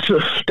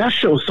 that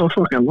show was so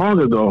fucking long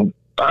ago.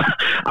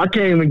 I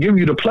can't even give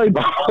you the play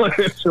ball.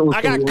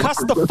 I got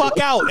cussed the fuck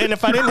out, and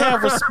if I didn't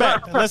have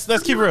respect, let's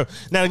keep it real.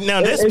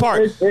 Now this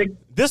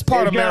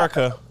part of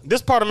America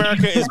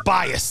is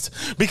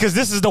biased because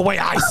this is the way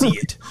I see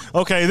it.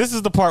 Okay, this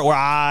is the part where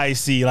I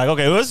see like,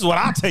 okay, well, this is what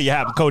I'll tell you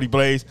happened, Cody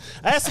Blaze.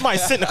 I had somebody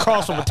sitting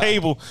across from a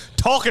table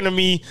talking to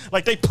me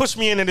like they pushed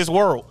me into this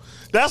world.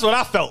 That's what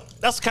I felt.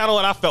 That's kind of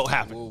what I felt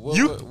happened.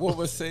 What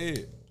was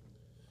said?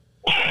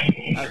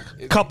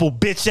 Couple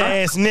bitch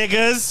ass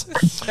niggas.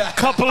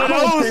 Couple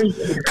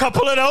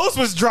of those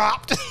was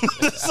dropped.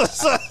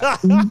 I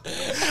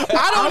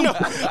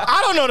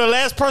don't know the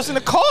last person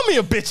to call me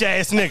a bitch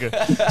ass nigga,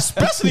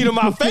 especially to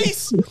my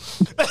face.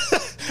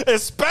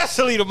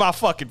 Especially to my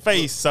fucking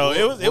face. So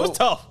it was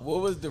tough.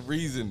 What was the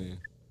reasoning?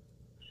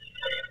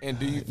 And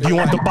do you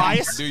want the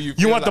bias?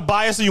 You want the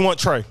bias or you want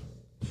Tre?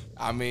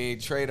 I mean,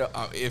 Tre.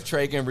 If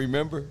Tre can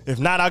remember. If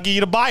not, I'll give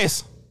you the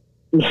bias.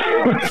 Man,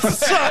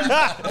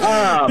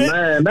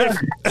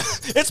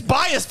 it's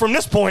biased from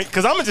this point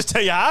because I'm gonna just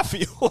tell you how I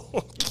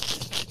feel.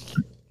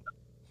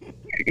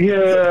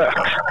 Yeah.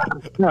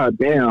 God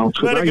damn.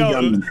 Let it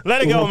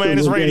go, man.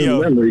 It's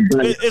radio.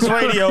 It's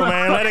radio,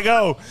 man. Let it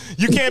go.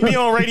 You can't be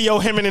on radio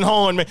hemming and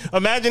hawing, man.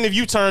 Imagine if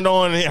you turned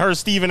on and heard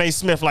Stephen A.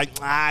 Smith like,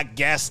 I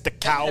guess the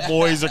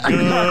Cowboys are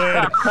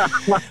good.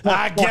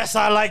 I guess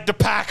I like the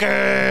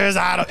Packers.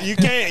 You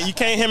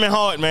can't hem and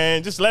haw it,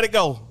 man. Just let it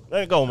go.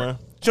 Let it go, man.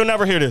 She'll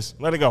never hear this.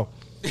 Let it go.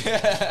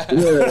 Yeah,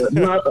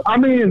 no, I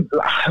mean,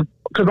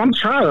 because I'm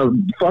trying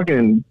to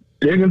fucking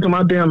dig into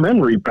my damn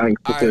memory bank.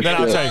 Then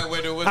I'll tell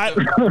you,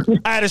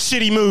 I had a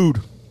shitty mood.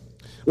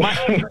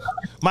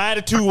 My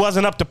attitude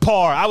wasn't up to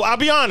par. I'll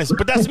be honest,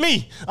 but that's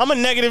me. I'm a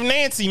negative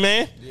Nancy,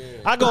 man. Yeah.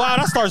 I go out,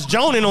 I start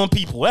joning on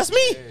people. That's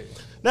me. Yeah.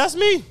 That's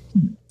me.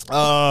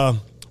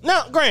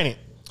 Now, granted,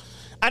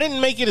 I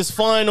didn't make it as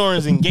fun or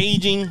as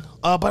engaging,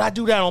 but I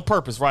do that on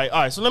purpose, right?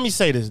 All right, so let me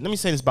say this. Let me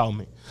say this about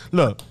me.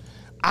 Look,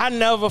 I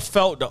never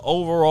felt the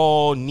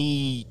overall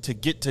need to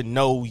get to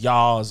know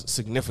y'all's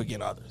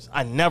significant others.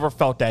 I never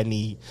felt that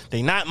need.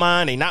 They not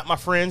mine. They not my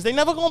friends. They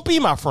never gonna be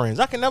my friends.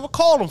 I can never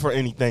call them for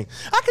anything.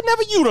 I can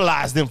never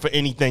utilize them for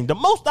anything. The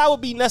most I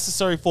would be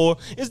necessary for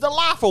is to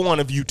lie for one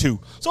of you two.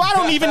 So I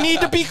don't even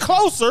need to be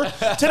closer to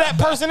that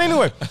person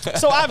anyway.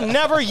 So I've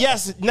never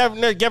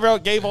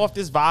gave off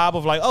this vibe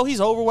of like, oh,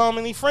 he's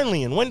overwhelmingly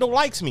friendly and Wendell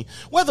likes me.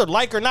 Whether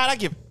like or not, I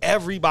give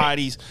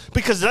everybody's,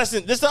 because that's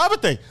the other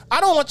thing.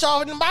 I don't want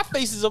y'all in my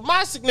faces of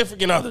my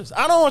significant others.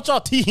 I don't want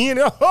y'all teeing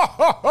it.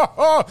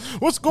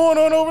 What's going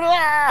on over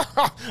there?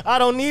 I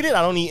don't need it.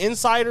 I don't need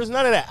insiders.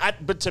 None of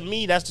that. But to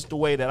me, that's just the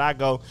way that I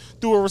go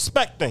through a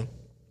respect thing.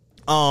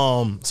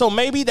 So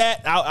maybe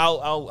that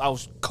I'll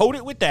code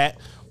it with that.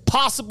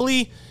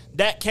 Possibly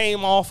that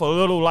came off a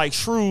little like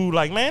shrewd,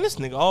 like, man, this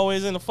nigga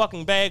always in a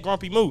fucking bad,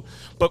 grumpy mood.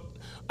 But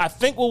I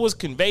think what was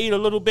conveyed a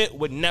little bit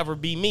would never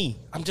be me.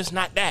 I'm just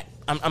not that.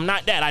 I'm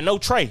not that. I know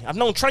Tre. I've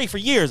known Tre for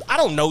years. I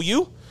don't know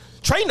you.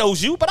 Tre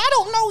knows you, but I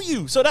don't know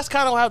you. So that's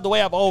kind of the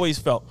way I've always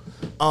felt.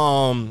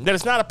 That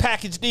it's not a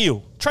package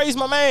deal. Tre's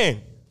my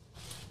man.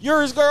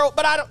 You're his girl,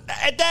 but I don't.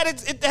 At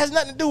that, it has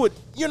nothing to do with,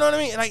 you know what I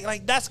mean?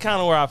 Like that's kind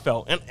of where I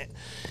felt. And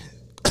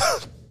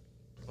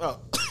oh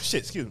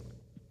shit, excuse me.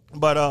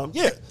 But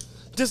yeah,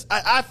 just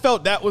I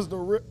felt that was the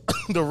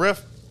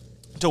riff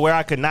to where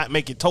I could not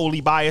make it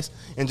totally biased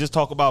and just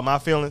talk about my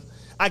feelings.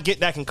 I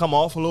get that can come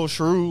off a little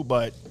shrewd,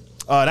 but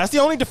that's the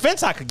only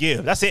defense I could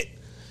give. That's it.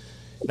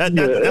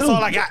 That's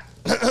all I got.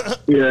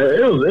 Yeah,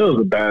 it was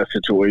a bad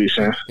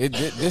situation.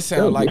 This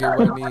sounded like it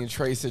wasn't even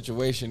Tre's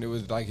situation. It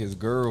was like his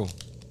girl.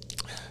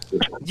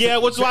 Yeah,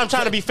 which is why I'm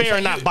trying to be fair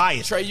and not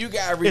biased. Trey, you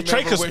gotta remember if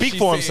Tre could speak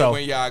for himself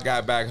when y'all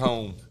got back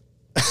home.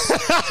 I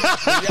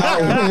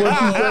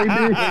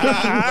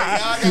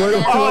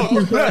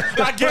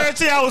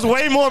guarantee I was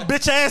way more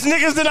bitch ass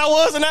niggas than I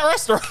was in that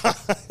restaurant.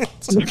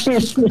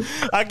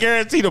 I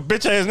guarantee the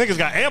bitch ass niggas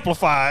got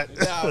amplified.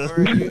 Nah,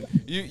 bro,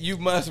 you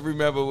must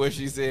remember what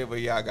she said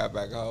when y'all got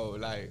back home.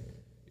 Like,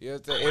 you know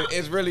what I'm saying?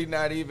 It's really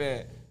not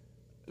even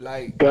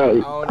like, I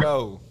don't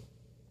know.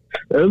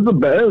 It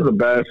was a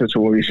bad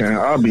situation.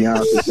 I'll be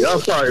honest with you. That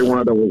was probably one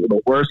of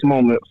the worst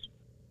moments.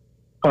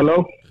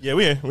 Hello? Yeah,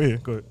 we here.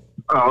 Go ahead.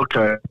 Oh,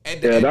 okay.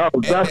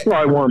 That's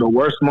probably one of the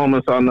worst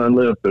moments I done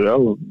lived through. That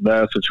was a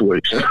bad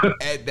situation.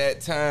 At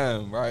that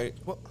time, right?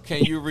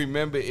 Can you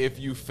remember if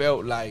you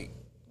felt like,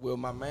 well,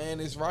 my man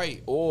is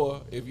right,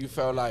 or if you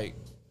felt like,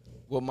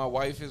 well, my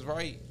wife is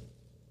right?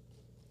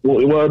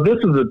 Well, this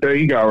is the thing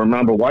you gotta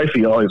remember.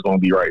 Wifey always gonna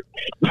be right.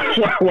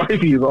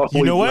 Wifey is always.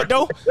 You know what right.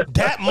 though?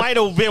 That might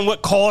have been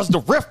what caused the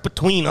rift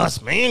between us,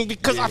 man.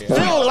 Because I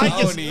feel like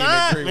it's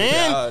not,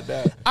 man.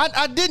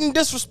 I didn't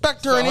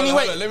disrespect her in any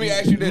way. Let me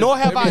ask you this. Nor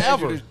have I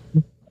ever.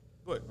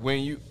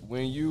 When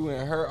you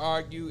and her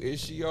argue, is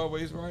she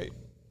always right?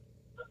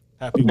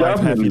 Happy wife,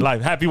 happy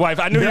life. Happy wife.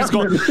 I knew he was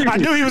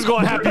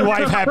going. Happy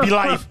wife, happy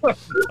life.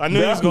 I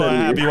knew he was going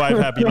happy wife,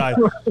 happy life.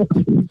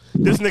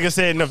 This nigga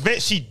said in the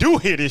event she do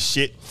hear this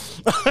shit,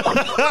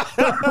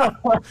 I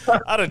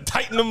done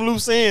tighten them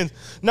loose ends.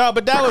 No,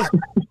 but that was.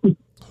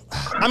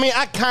 I mean,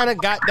 I kind of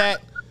got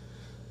that.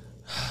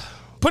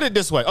 Put it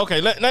this way.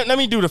 Okay, let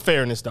me do the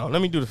fairness though.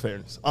 Let me do the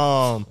fairness.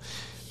 I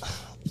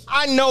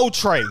know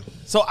Tre,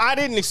 so I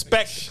didn't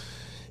expect.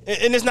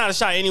 And it's not a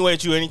shot anyway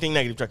at you, anything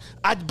negative, Tre.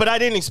 But I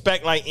didn't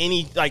expect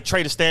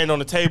Tre to stand on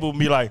the table and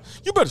be like,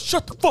 "You better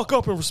shut the fuck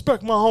up and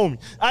respect my homie."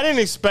 I didn't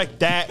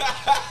expect that,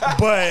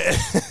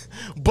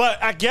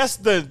 but I guess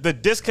the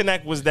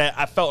disconnect was that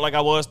I felt like I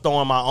was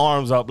throwing my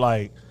arms up,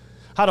 like,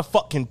 how the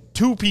fuck can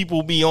two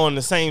people be on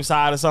the same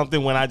side of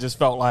something when I just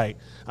felt like,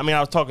 I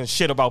was talking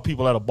shit about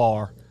people at a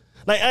bar,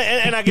 like,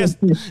 and I guess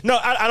no,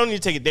 I don't need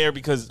to take it there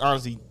because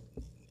honestly,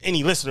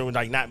 any listener would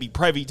not be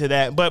privy to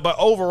that, but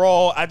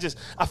overall, I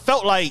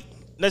felt like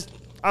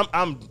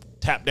I'm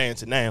tap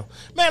dancing now,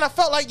 man. I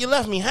felt like you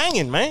left me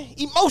hanging, man.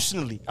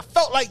 Emotionally, I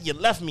felt like you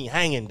left me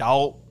hanging,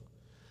 dog.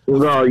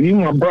 No, you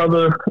my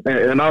brother,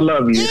 and I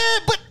love you. Yeah,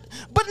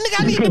 but nigga,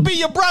 I need to be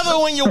your brother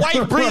when your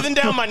wife breathing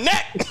down my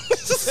neck.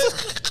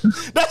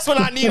 That's when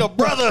I need a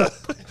brother.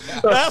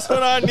 That's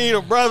when I need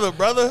a brother.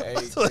 But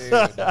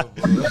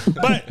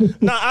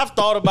no, I've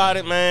thought about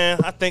it, man.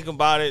 I think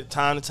about it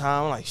time to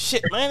time. I'm like,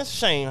 shit, man, it's a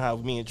shame how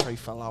me and Tre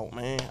fell out,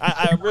 man.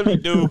 I really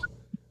do.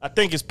 I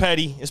think it's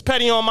petty. It's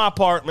petty on my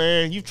part,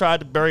 man. You've tried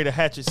to bury the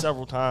hatchet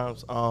several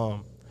times.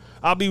 I'll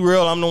be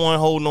real. I'm the one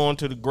holding on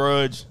to the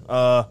grudge.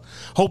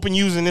 Hoping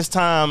using this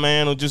time,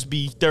 man, will just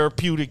be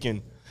therapeutic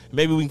and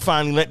maybe we can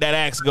finally let that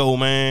axe go,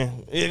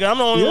 man. I'm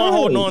the only one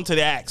holding on to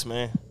the axe,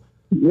 man.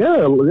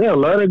 Yeah,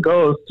 let it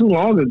go. It's too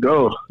long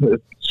ago.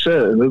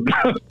 Shit.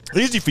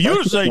 Easy for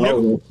you to say,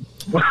 nigga.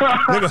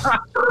 Nigga,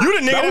 you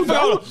the nigga that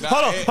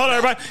forgot. Hold on,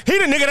 everybody. He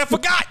the nigga that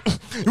forgot.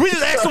 We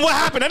just asked him what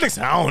happened. That nigga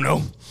said, I don't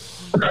know.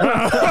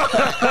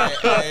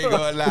 I ain't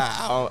gonna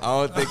lie. I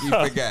don't think he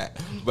forgot.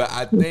 But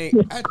I think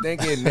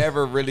it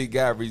never really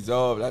got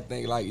resolved. I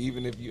think like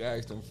even if you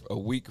asked him a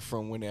week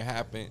from when it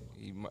happened,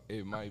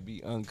 it might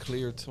be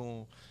unclear to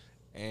him.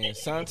 And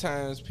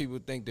sometimes people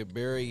think that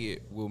bury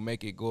it will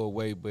make it go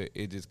away, but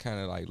it just kind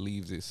of like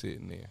leaves it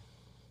sitting there.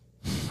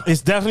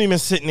 It's definitely been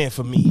sitting there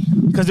for me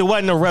because it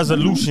wasn't a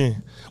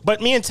resolution.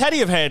 But me and Teddy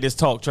have had this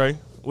talk, Trey,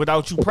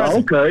 without you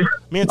present. Okay.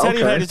 Me and Teddy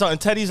have had this talk,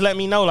 and Teddy's let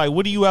me know, like,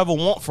 what do you ever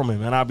want from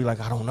him? And I'll be like,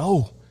 I don't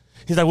know.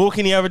 He's like, what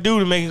can he ever do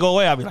to make it go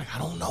away? I'll be like, I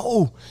don't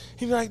know.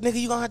 He'd be like, nigga,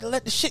 you gonna have to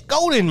let the shit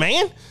go then,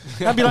 man.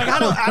 I'd be like, I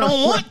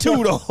don't want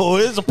to though.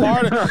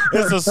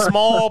 It's a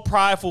small,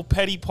 prideful,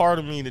 petty part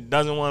of me that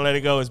doesn't want to let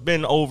it go. It's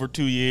been over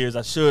 2 years.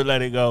 I should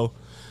let it go.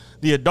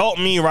 The adult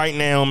me right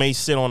now may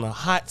sit on a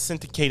hot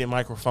syndicated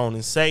microphone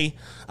and say,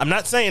 I'm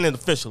not saying it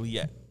officially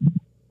yet,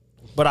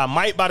 but I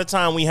might by the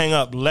time we hang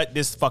up let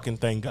this fucking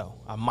thing go.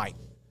 I might.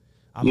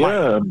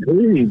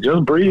 Breathe.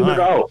 Just breathe it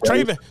out.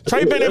 Trey been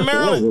in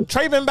Maryland.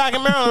 Trey been back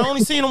in Maryland. I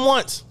only seen him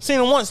once.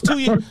 2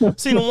 years.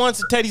 Seen him once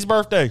at Teddy's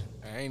birthday.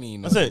 I ain't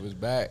even know That's he it. was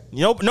back.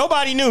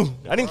 Nobody knew.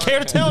 I didn't care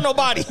to tell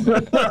nobody.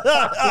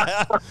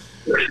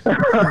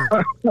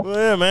 Well,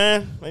 yeah,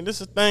 man. Like,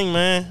 this is the thing,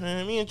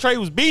 man. Me and Trey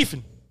was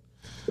beefing.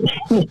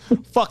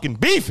 Fucking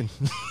beefing.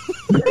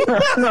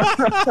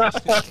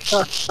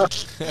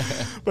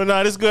 But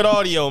nah, this good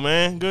audio,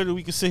 man. Good that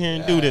we can sit here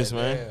and do this,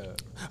 man. Yeah.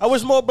 I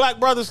wish more black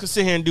brothers could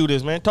sit here and do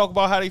this, man. Talk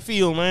about how they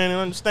feel, man, and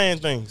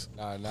understand things.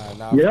 Nah.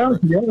 Yeah.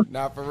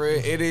 Nah, for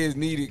real, it is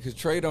needed because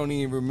Trey don't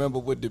even remember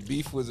what the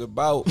beef was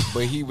about,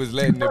 but he was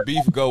letting the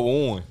beef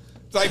go on.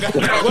 It's like,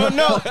 Well,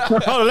 no.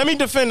 Hold on, let me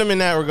defend him in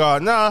that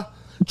regard. Nah,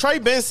 Trey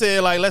Ben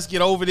said, like, let's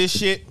get over this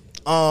shit.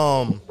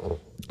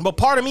 But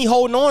part of me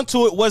holding on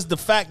to it was the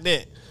fact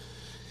that,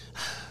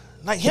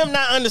 like, him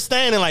not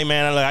understanding, like,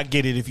 man, I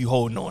get it if you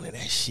holding on to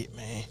that shit,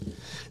 man.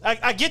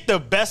 I get the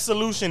best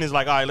solution is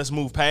like, all right, let's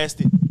move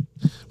past it.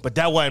 But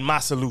that wasn't my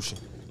solution.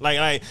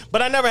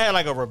 But I never had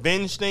like a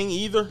revenge thing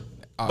either.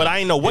 But I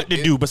didn't know what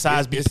to do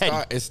besides be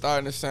petty. It's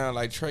starting to sound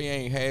like Trey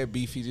ain't had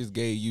beef. He just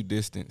gave you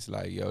distance.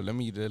 Like, yo, let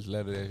me just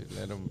let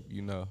him,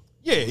 you know.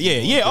 Yeah.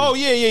 Oh,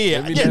 yeah.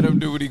 Let me let him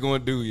do what he gonna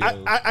do, yo.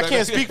 I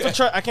can't speak for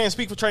Trey. I can't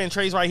speak for Trey, and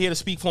Trey's right here to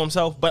speak for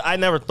himself. But I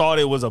never thought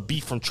it was a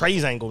beef from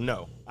Trey's angle.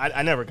 No,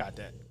 I never got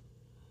that.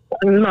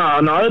 No,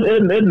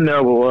 it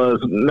never was,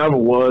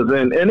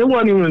 and it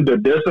wasn't even the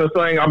distance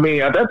thing. I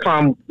mean, at that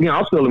time, you know, I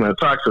was still living in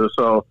Texas,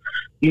 so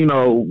you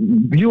know,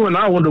 you and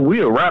I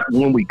we would rap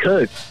when we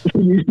could.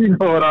 You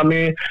know what I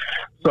mean?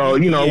 So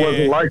you know, It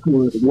wasn't like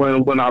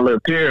when I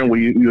lived here and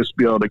we used to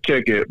be able to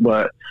kick it,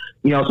 but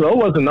you know, so it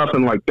wasn't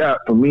nothing like that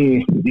for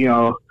me. You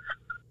know,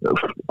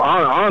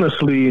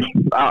 honestly,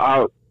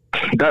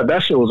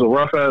 that shit was a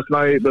rough ass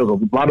night. There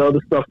was a lot of other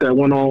stuff that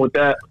went on with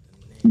that,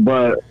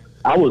 but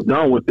I was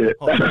done with it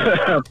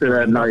after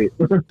that night.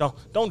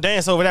 Don't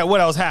dance over that.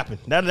 What else happened?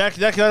 That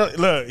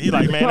look, he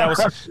like, man,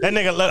 that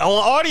nigga look, on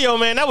audio,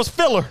 man. That was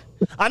filler.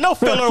 I know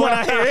filler when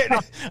I hear it.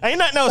 Ain't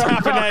nothing else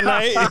happened that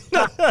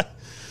night.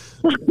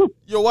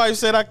 Your wife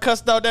said I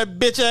cussed out that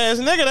bitch ass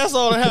nigga. That's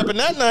all that happened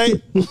that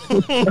night.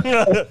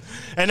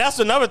 And that's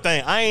another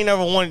thing. I ain't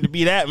never wanted to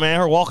be that, man.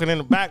 Her walking in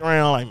the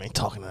background like, man,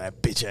 talking to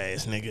that bitch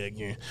ass nigga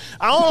again.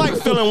 I don't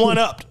like feeling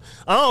one-upped.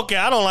 I don't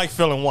care. I don't like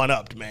feeling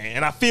one-upped, man.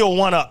 And I feel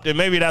one-upped, and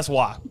maybe that's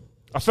why.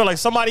 I feel like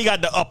somebody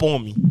got the up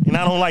on me, and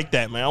I don't like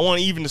that, man. I want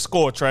to even the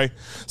score, Trey.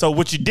 So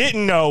what you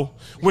didn't know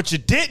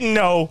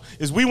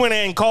is we went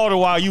in and called her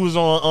while you was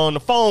on the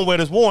phone with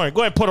us, Warren.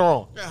 Go ahead and put her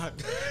on.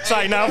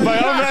 Sorry, now,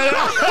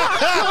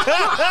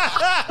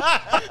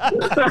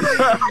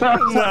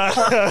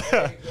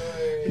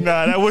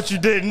 Nah, that's what you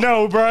didn't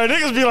know, bro.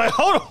 Niggas be like,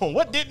 hold on,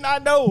 what didn't I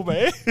know,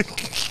 man?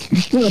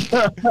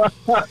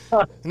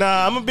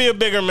 Nah, I'm gonna be a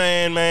bigger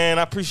man.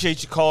 I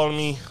appreciate you calling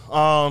me.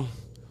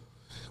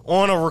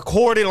 On a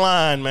recorded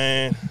line,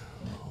 man.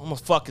 I'm gonna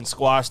fucking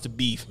squash the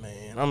beef,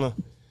 man. I'm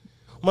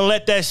gonna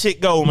let that shit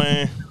go,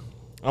 man.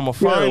 I'm gonna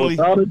finally.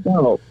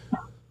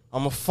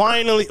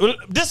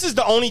 This is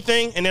the only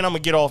thing, and then I'm gonna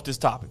get off this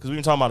topic because we've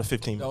been talking about it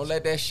 15 minutes. Don't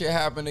let that shit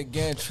happen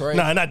again, Trey.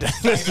 No, not that.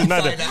 This is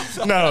not that.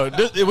 No,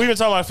 we've been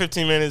talking about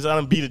 15 minutes. I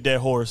done beat a dead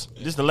horse.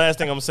 This is the last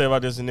thing I'm gonna say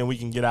about this, and then we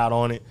can get out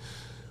on it.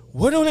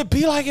 What would it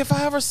be like if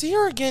I ever see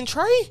her again,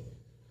 Trey?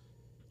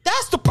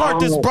 That's the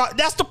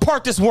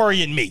part that's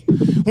worrying me.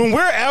 When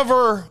we're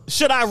ever,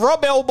 should I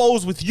rub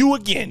elbows with you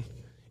again?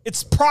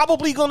 It's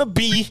probably gonna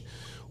be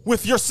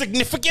with your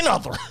significant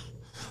other.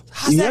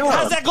 How's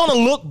that gonna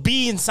look,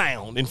 be, and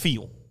sound and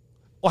feel?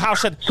 Or how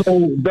should?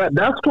 So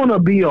that's gonna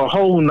be a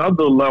whole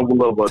nother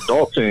level of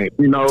adulting,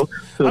 you know.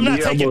 I'm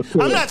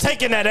not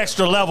taking that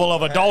extra level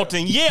of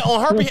adulting. Yeah,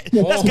 on her behalf,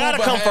 that's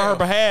gotta come from her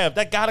behalf.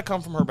 That gotta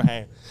come from her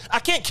behalf. I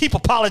can't keep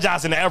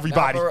apologizing to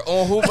everybody.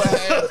 On who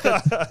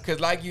behalf? Because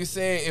like you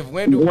said, if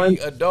Wendell be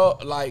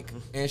adult, like,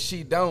 and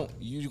she don't,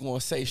 you gonna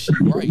say she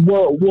right.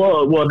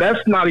 Well, that's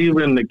not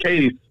even the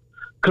case.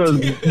 Because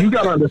you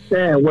gotta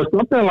understand, when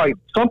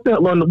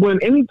when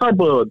any type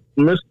of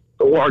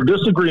or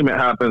disagreement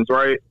happens,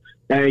 right?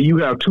 And you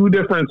have two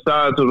different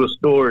sides of the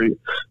story.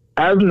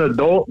 As an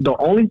adult, the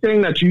only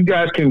thing that you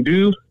guys can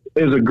do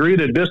is agree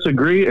to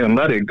disagree and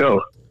let it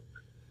go.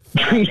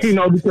 You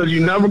know, because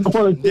you never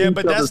going to. Yeah,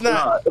 but that's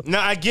not. Side. No,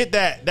 I get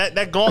that.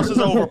 That glosses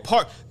over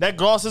part. That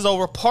glosses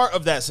over part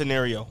of that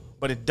scenario,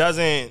 but it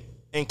doesn't.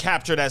 and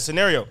capture that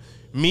scenario.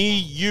 Me,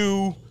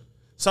 you,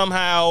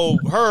 somehow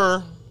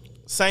her,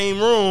 same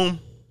room.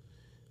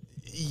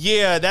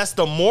 Yeah, that's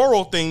the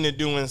moral thing to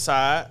do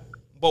inside.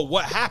 But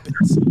what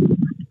happens?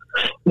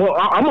 Well,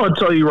 I'm gonna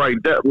tell you like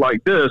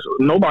this.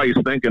 Nobody's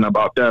thinking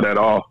about that at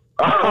all.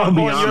 On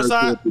your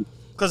side?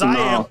 Because I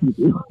am.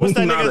 What's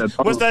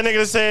that nigga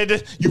that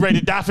said, you ready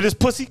to die for this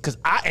pussy? Because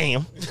I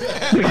am.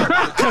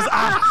 Because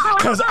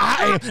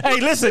I am. Hey,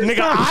 listen,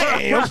 nigga,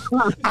 I am.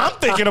 I'm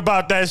thinking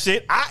about that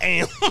shit. I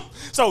am.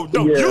 So,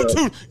 no, you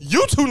two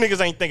niggas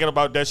ain't thinking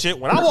about that shit.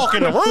 When I walk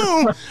in the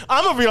room,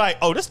 I'm going to be like,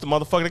 oh, this the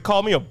motherfucker that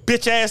called me a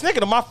bitch-ass nigga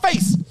to my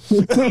face.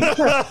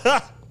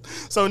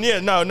 So, yeah,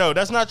 no,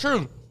 that's not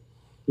true.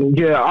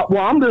 Yeah,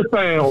 well, I'm just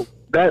saying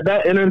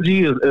that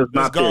energy is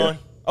not gone. There.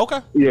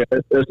 Okay. Yeah,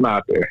 it's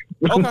not there.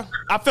 Okay.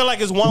 I feel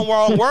like it's one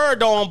wrong word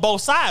though on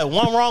both sides.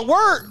 One wrong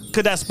word.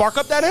 Could that spark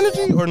up that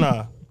energy or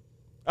nah?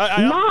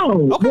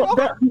 No. Okay.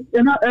 Well,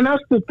 and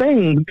that's the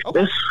thing.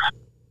 Okay.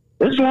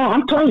 It's long.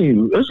 I'm telling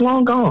you, it's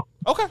long gone.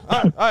 Okay.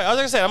 All right. As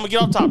I said, I'm gonna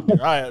get off topic.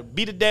 All right.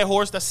 Beat a dead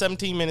horse. That's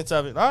 17 minutes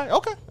of it. All right.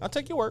 Okay. I'll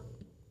take your word.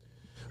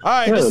 All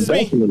right. Yeah, this is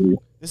definitely. me.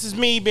 This is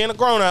me being a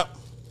grown up.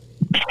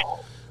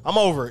 I'm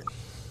over it.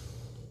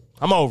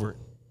 I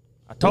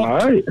told you. All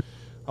right.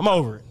 I'm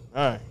over it.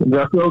 All right. Does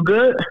that feel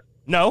good?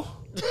 No.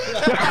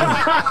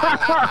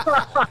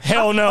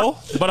 Hell no.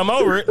 But I'm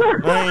over it.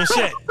 I ain't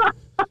shit.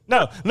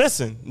 No,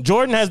 listen.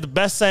 Jordan has the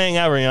best saying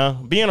ever,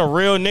 young. Being a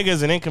real nigga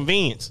is an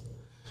inconvenience.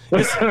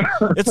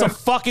 It's a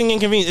fucking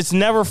inconvenience. It's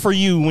never for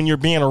you when you're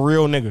being a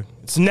real nigga.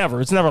 It's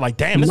never like,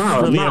 damn, this is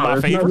really in my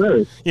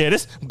favor. Yeah,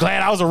 I'm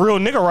glad I was a real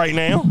nigga right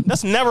now.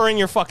 That's never in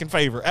your fucking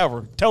favor,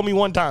 ever. Tell me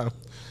one time.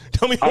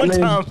 Time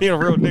being a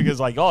real nigga is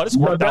like, oh, this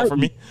worked out for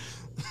me.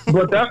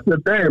 But that's the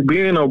thing.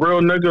 Being a real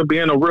nigga,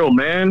 being a real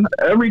man,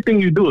 everything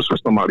you do is for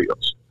somebody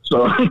else.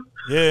 So,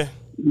 yeah.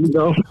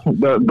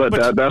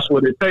 But that's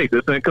what it takes.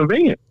 It's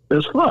inconvenient.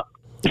 It's fuck.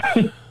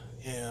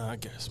 Yeah, I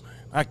guess, man.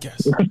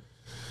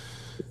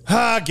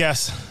 I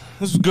guess.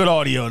 This is good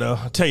audio, though.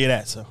 I'll tell you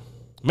that. So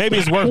maybe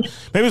it's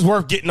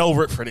worth getting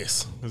over it for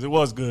this because it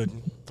was good.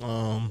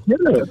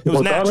 It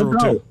was natural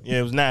too. Yeah,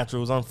 it was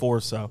natural. It was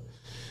unforced. So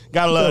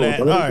gotta love that.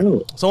 All right.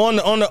 So on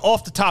the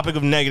off the topic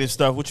of negative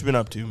stuff, what you been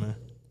up to, man?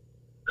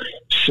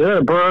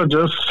 Shit, bro.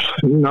 Just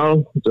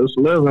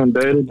living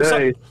day to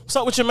day. What's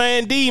up with your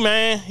man D,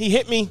 man? He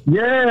hit me.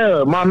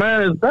 Yeah, my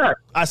man is back.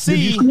 I see.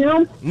 Did you see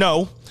him?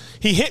 No,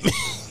 he hit me.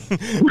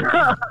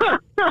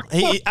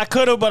 I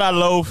could have, but I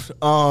loafed.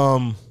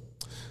 Now,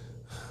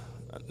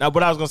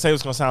 what I was gonna say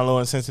was gonna sound a little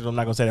insensitive. I'm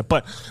not gonna say that,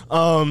 but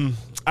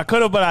I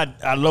could have, but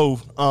I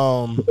loafed.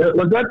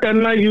 Was that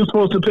night you were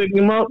supposed to pick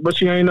him up, but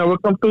she ain't never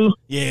come through?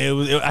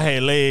 Yeah, I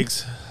had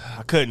legs.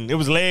 I couldn't. It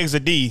was legs or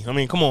D. I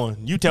mean, come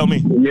on. You tell me.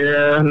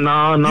 Yeah,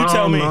 no. You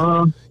tell me.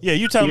 No. Yeah,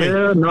 you tell me.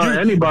 Yeah, no.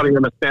 Anybody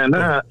understand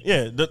that?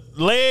 Yeah, the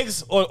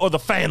legs or the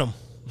Phantom.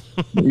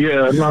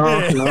 Yeah, no.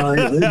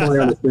 Anybody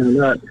understand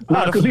that?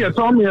 Because he had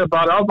told me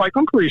about it. I was like,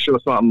 I'm pretty sure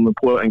something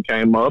important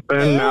came up,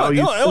 and now it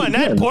wasn't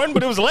that important,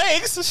 but it was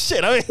legs.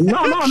 Shit. I mean,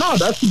 no.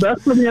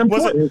 That's pretty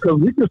important because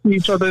we can see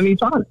each other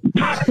anytime.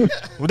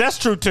 Well, that's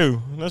true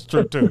too.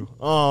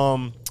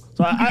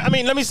 So, I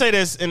mean, let me say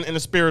this in the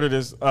spirit of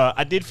this.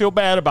 I did feel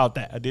bad about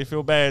that. I did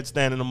feel bad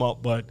standing them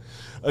up. But,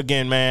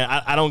 again, man,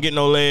 I don't get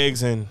no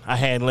legs, and I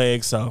had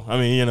legs. So, I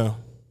mean,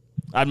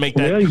 I'd make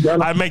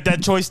that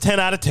choice 10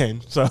 out of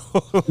 10. So,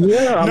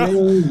 yeah, I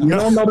mean, you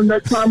don't know the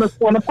next time it's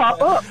going to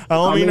pop up. I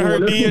don't mean to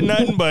hurt D or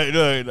nothing, but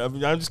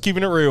I'm just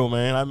keeping it real,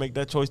 man. I make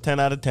that choice 10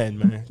 out of 10,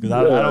 man. Because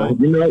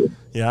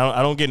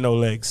I don't get no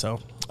legs. So,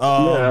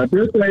 at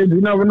this age,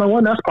 you never know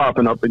when that's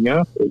popping up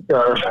again. You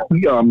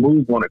gotta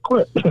move on it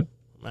quick.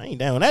 I ain't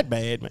down that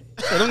bad, man.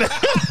 That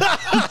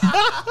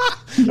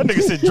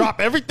nigga said,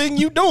 drop everything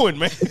you doing,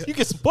 man. You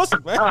get some pussy,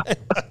 man.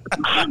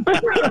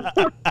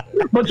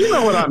 But you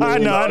know what I mean. I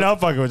know. I'm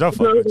fucking with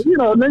you.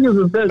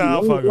 Niggas is busy. Nah,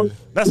 I'm fucking with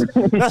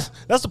you.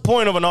 That's the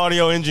point of an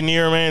audio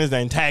engineer, man, is to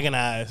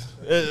antagonize.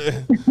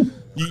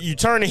 You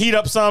turn the heat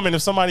up some, and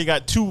if somebody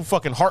got too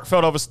fucking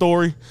heartfelt of a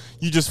story,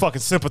 you just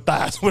fucking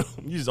sympathize with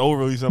them. You just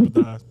overly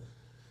sympathize.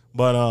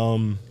 But,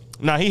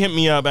 he hit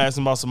me up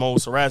asking about some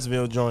old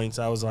Saratsville joints.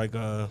 I was like,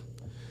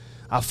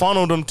 I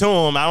funneled them to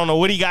him. I don't know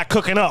what he got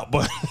cooking up,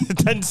 but it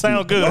doesn't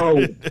sound good.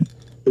 Oh,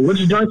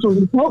 which joints was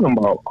he talking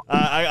about?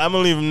 I'm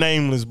going to leave him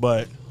nameless,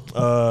 but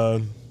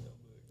I'm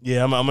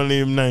going to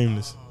leave him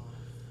nameless.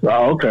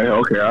 Oh, okay.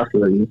 I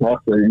feel you. Was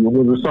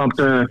it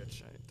something?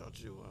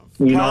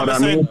 You know what I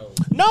mean?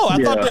 No,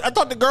 I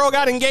thought the girl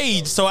got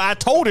engaged, so I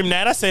told him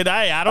that. I said,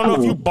 I don't know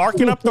if you're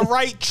barking up the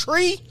right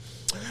tree,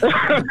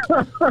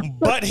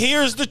 but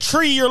here's the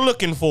tree you're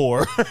looking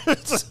for.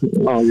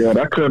 Oh, yeah,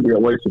 that could be a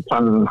waste of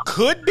time.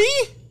 Could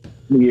be?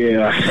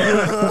 Yeah.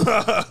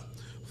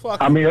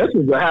 I mean, this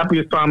is the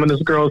happiest time in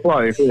this girl's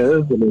life. Yeah,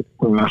 isn't it?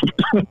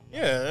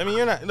 Yeah, I mean,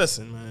 you're not...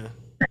 Listen, man.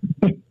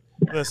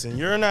 Listen,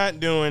 you're not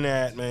doing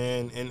that,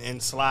 man,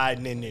 and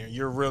sliding in there.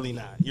 You're really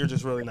not. You're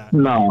just really not.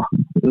 No.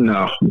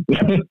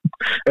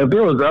 If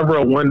there was ever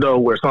a window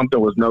where something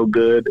was no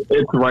good,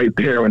 it's right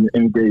there in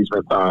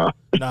engagement time.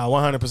 Nah,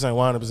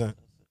 100%.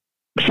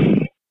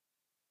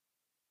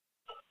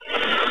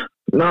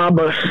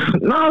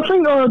 I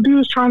think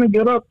dude's trying to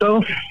get up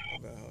though.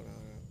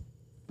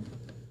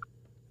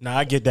 Nah,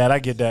 I get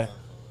that.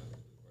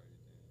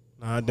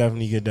 Nah, I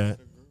definitely get that.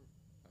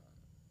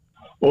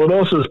 What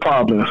else is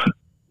popping?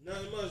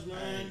 Nothing much,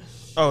 man.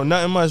 Oh,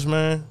 nothing much,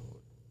 man.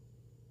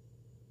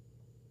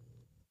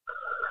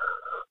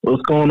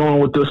 What's going on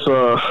with this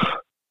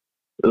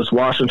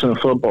Washington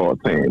football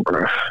team,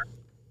 bro?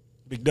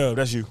 Big Dub,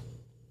 that's you.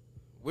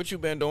 What you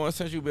been doing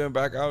since you been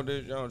back out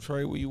there, John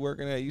Trey? Where you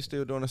working at? You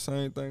still doing the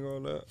same thing,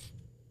 all that?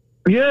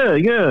 Yeah.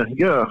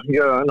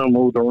 I know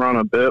moved around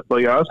a bit, but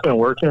yeah, it's been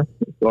working.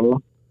 So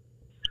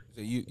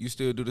you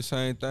still do the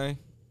same thing?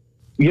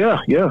 Yeah.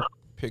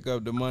 Pick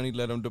up the money,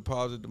 let them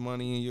deposit the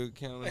money in your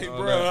account. And Hey,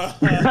 all bro.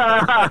 that.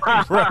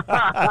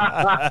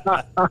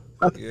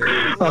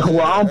 Yeah.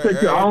 Well, I don't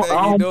pick.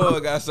 Everything you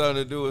doing got something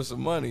to do with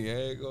some money. I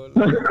ain't gonna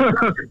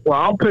lie. Well,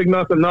 I don't pick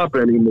nothing up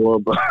anymore.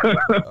 But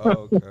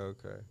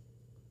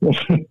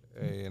Okay.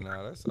 Hey,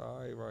 nah, that's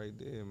all right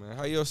there, man.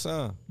 How your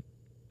son?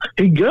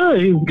 He's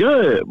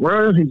good,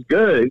 bro. He's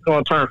good. He's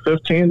gonna turn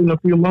 15 in a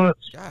few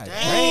months. God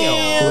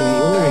damn.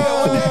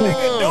 What that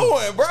nigga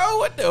doing, bro?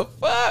 What the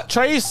fuck?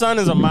 Tre's son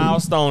is a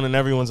milestone in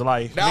everyone's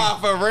life. Nah,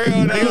 for real.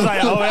 He was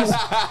like,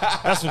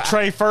 that's when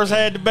Tre first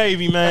had the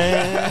baby,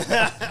 man.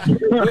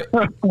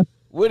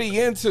 What he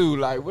into?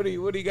 Like, what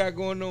he got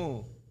going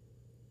on?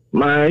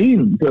 Man, he's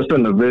just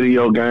in the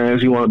video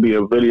games. He want to be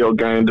a video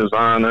game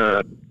designer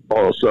and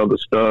all this other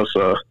stuff.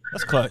 So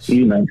That's clutch.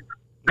 you know,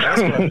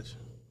 That's clutch.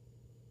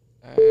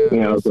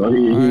 so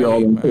he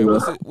all into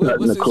the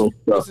technical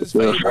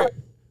stuff.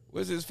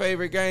 What's his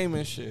favorite game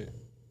and shit?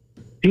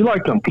 He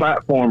like them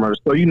platformers.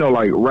 So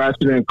like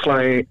Ratchet and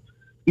Clank.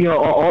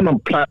 All them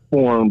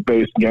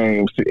platform-based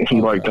games.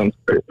 He like them.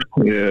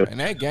 Yeah. And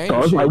that game,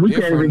 so it's like we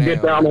can't even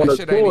get down on the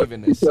shit court.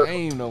 Ain't even the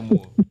same no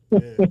more.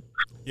 Yeah,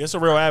 it's a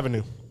real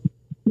avenue.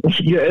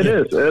 Yeah, it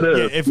is.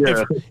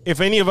 Yeah,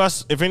 if any of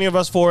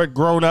us four had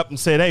grown up and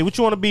said, "Hey, what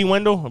you want to be,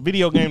 Wendell? A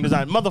video game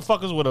designer?"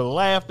 Motherfuckers would have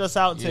laughed us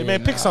out and said,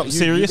 "Man, pick something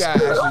serious." You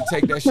gotta actually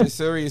take that shit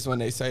serious when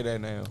they say that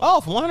now. Oh,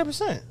 for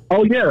 100%.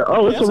 Oh yeah.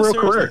 Oh, it's a real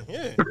career.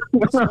 Yeah,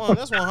 that's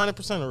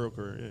 100% a real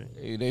career.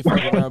 Yeah. Hey, they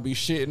fucking around be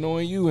shitting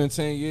on you in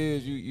 10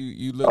 years.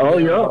 You look Oh,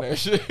 down yeah. on that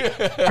shit.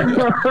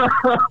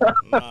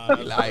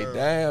 Like,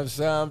 damn,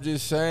 son, I'm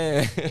just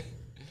saying.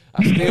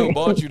 I still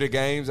bought you the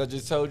games. I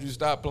just told you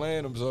stop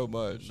playing them so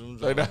much.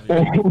 Like, I'm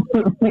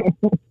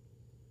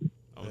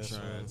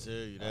trying to tell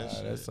you that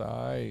shit. that's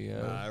all right,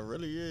 yeah. Nah, it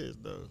really is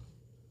though.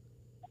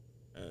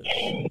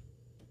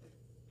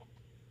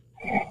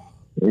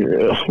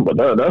 Yeah, but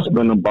that's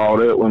been about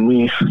it. When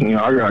I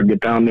gotta get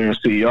down there and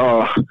see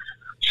y'all.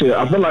 Shit,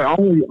 I feel like I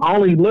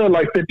only live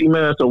like 50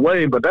 minutes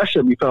away, but that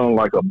should be feeling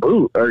like a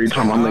boot every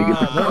time I make it.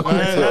 I'm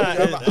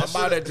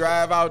about to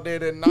drive out there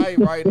tonight.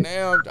 Right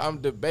now, I'm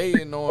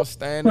debating on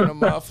standing a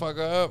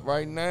motherfucker up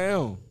right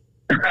now.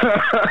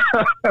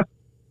 For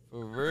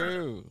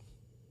real.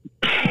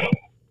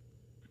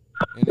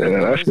 And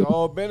it's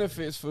all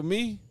benefits for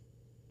me.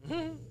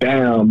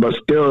 Damn, but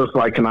still, it's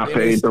like, can I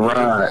fade the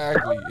ride?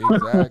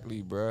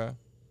 Exactly, bruh.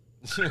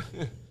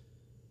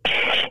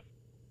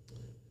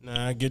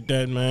 Nah, I get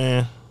that,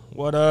 man.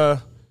 What's the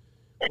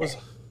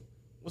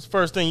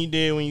first thing you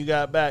did when you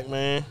got back,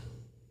 man?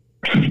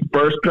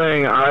 First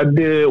thing I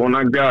did when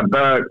I got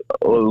back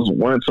was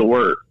went to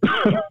work.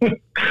 It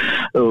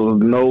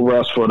was no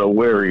rest for the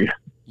weary.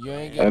 You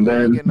ain't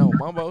get no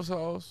mumbo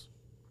sauce?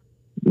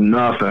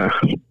 Nothing.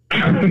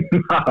 Dang,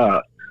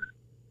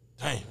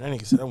 that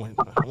nigga said I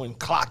went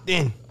clocked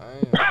in.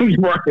 Right.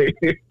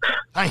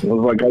 I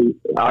was like,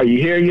 are you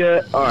here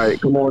yet? All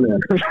right, come on in.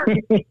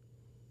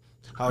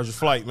 How was your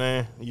flight,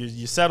 man?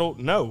 You settled?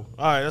 No.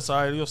 All right, that's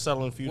all right. You'll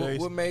settle in a few days.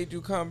 What made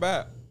you come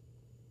back?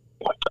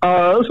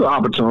 It's an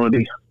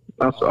opportunity.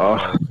 That's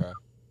all.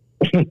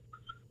 Okay.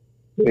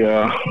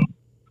 Yeah,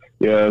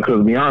 because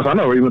to be honest, I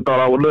never even thought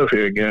I would live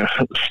here again.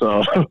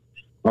 So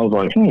I was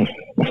like,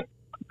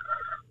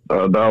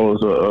 that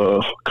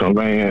was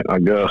convenient, I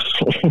guess.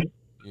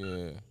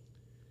 Yeah.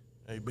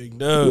 Hey, Big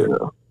Dub. Yeah.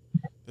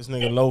 This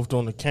nigga loafed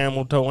on the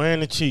camel toe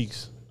and the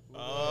cheeks.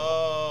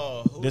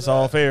 Oh, This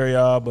all fair,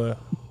 y'all, but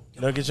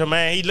look at your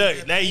man. He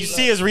look. Now you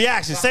see his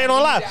reaction. Say it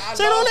on live.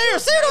 Say it on air.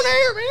 Say it on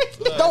air,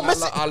 man. Don't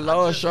miss it. I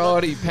lost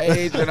Shorty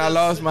page and I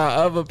lost my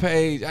other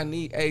page.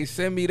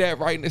 Send me that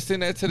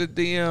send that to the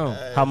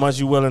DM. How much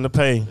you willing to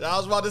pay? I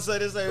was about to say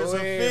this ain't some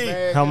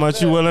fee. How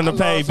much you willing to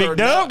pay? Big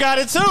Dub got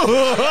it too.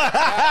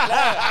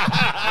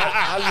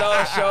 I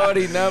lost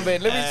Shorty number.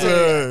 Let me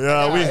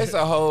tell you. It's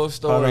a whole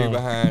story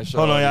behind Shorty.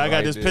 Hold on, y'all. I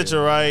got this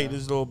picture right.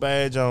 This little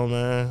badge on,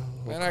 man.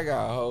 Man, I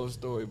got a whole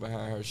story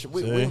behind her.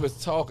 We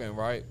was talking,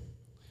 right?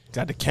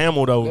 Got the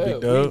camel though,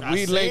 Big Dub.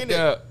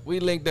 We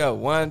linked up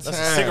one time. That's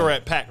a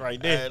cigarette pack right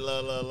there. Hey,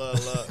 look.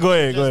 Go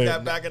ahead, She just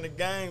got back in the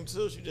game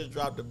too. She just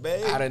dropped the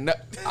baby. I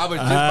was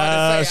just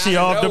about to say, she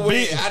off the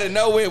beat. I didn't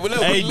know it. Look,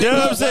 Hey,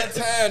 Dub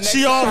said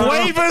she off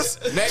waivers.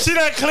 She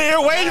done clear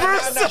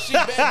waivers. No, she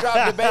been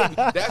dropped the baby.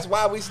 That's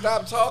why we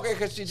stopped talking,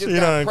 because she just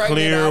got pregnant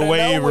clear out of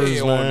waivers,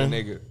 nowhere man. on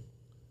the nigga.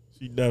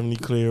 She definitely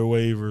clear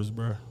waivers,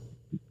 bro.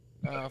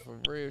 Nah, for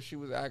real. She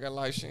was acting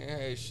like she ain't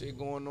had shit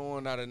going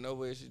on out of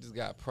nowhere. She just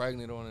got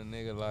pregnant on a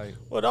nigga. Like,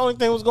 Well, the only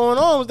thing was going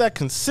on was that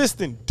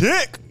consistent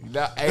dick.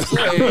 nah,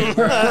 hey,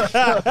 bro.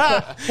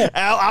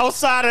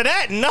 Outside of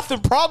that, nothing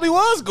probably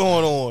was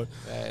going on.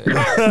 Man,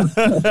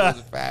 that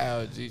was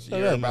foul, G. She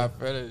heard about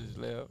fetish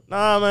left.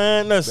 Nah,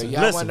 man, But listen, y'all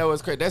wanna listen. know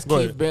what's crazy? That's Go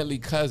Keith ahead. Bentley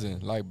cousin,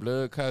 like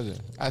blood cousin.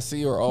 I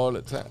see her all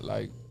the time.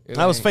 Like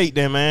That was fate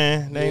then,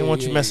 man. They ain't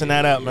want you messing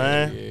that up,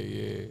 man.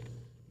 Yeah.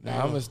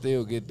 Nah, I'ma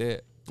still get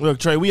that. Look,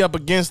 Trey, we up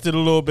against it a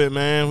little bit,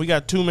 man. We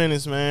got 2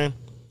 minutes, man.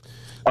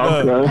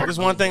 Okay. Look, there's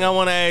one thing I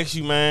want to ask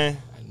you, man.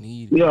 I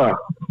need it. Yeah.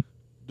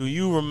 Do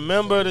you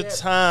remember the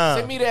time?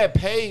 Send me that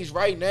page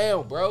right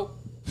now, bro.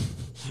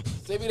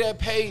 Send me that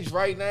page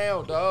right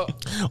now, dog.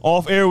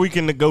 Off air, we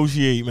can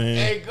negotiate, man.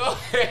 Hey, go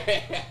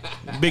ahead.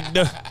 Big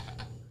Dub.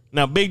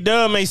 Now, Big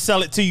Dub may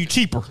sell it to you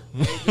cheaper.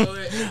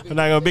 I'm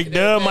not gonna. Big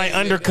Dub might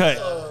undercut.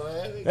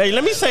 Hey,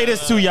 let me say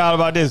this to y'all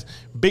about this.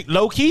 Big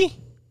low key.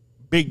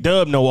 Big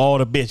Dub know all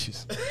the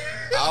bitches.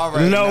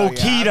 Low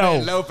key though.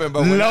 Low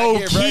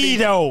key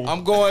though.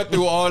 I'm going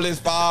through all this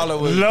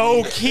followers.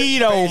 Low key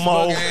though,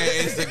 Mo. Facebook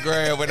and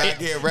Instagram when I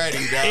get ready,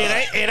 dog.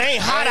 It ain't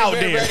hot out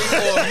there. Ready for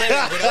a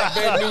minute, but I've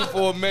been new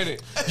for a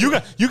minute.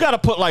 You got to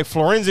put like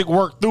forensic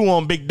work through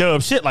on Big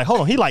Dub shit. Like,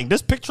 hold on, he like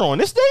this picture on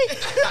this day.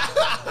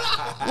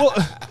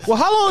 well,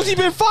 how long has he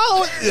been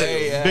following?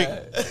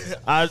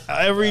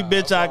 Every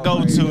bitch I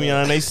go to,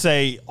 young, they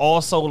say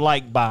also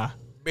liked by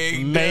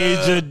Big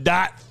major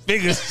dot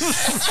figures.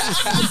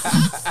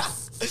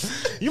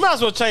 You might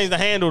as well change the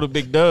handle to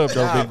Big Dub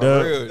though, Nah, Big for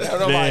Dub. real.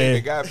 Nobody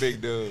even got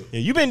Big Dub. Yeah,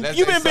 you been Unless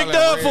Big they selling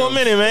Dub for a reels.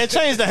 minute, man.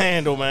 Change the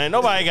handle, man.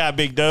 Nobody got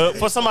Big Dub.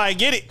 For somebody to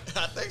get it.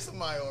 I think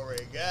somebody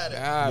already got it.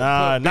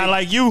 Nah, not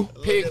like you.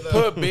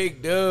 Put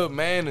Big Dub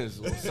manners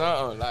or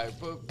something. Like,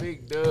 put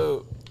Big Dub.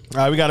 All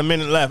right, we got a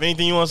minute left.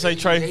 Anything you want to say,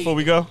 Trey, before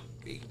we go?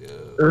 Big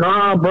Dub.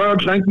 Nah, bro.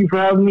 Thank you for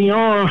having me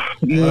on.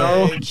 You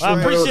know, I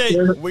appreciate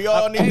it. We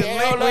all need to link.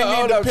 Hold We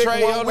need to up, pick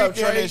Trey, one hold up,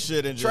 weekend Trey. and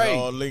shit and just Trey,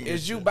 all link.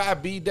 is you by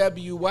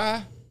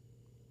BWY?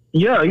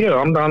 Yeah.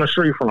 I'm down the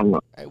street from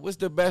them. Hey, what's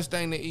the best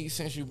thing to eat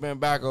since you've been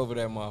back over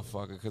that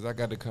motherfucker? Because I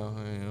got to come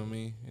here, you know what I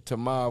mean?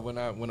 Tomorrow when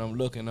I'm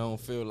looking, I don't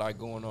feel like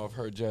going off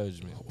her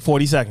judgment.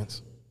 40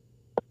 seconds.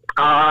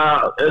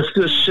 It's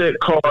this shit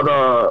called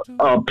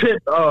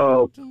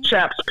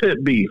Chaps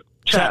Pit Beef.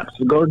 Chaps,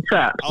 go to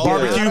Chaps. Oh,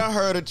 Barbecue. I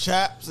heard of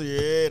chaps.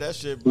 Yeah, that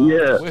shit.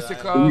 Yeah. What's it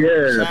called?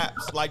 Yeah.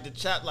 Chaps, like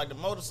the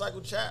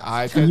motorcycle chaps. All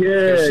right,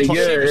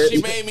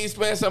 She made me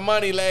spend some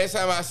money last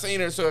time I seen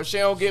her, so if she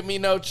don't get me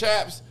no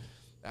chaps,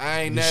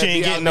 I ain't never She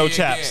ain't be getting out no there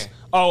chaps. again.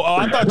 Oh,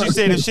 I thought you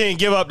said if she didn't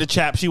give up the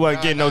chaps, she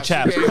wasn't getting no Nah, she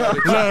chaps. can't have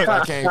the chaps.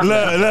 I can't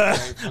Look.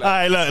 play. All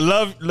right,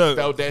 look.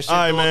 Felt that shit All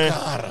right, through a man.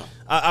 condom.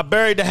 I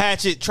buried the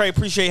hatchet. Trey,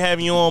 appreciate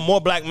having you on.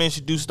 More black men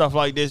should do stuff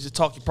like this. Just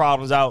talk your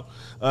problems out.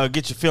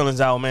 Get your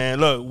feelings out, man.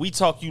 Look, we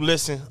talk, you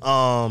listen.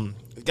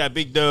 Got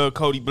Big Doug,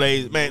 Cody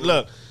Blaze. Man,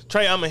 look,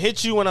 Trey, I'm going to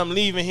hit you when I'm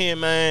leaving here,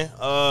 man.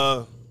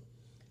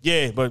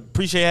 Yeah, but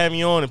appreciate having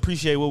you on and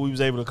appreciate what we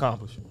was able to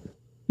accomplish.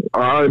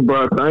 All right,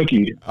 bro. Thank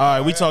you. All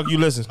right, we talk, you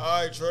listen.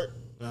 All right, Trey.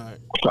 All right.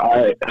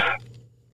 All right.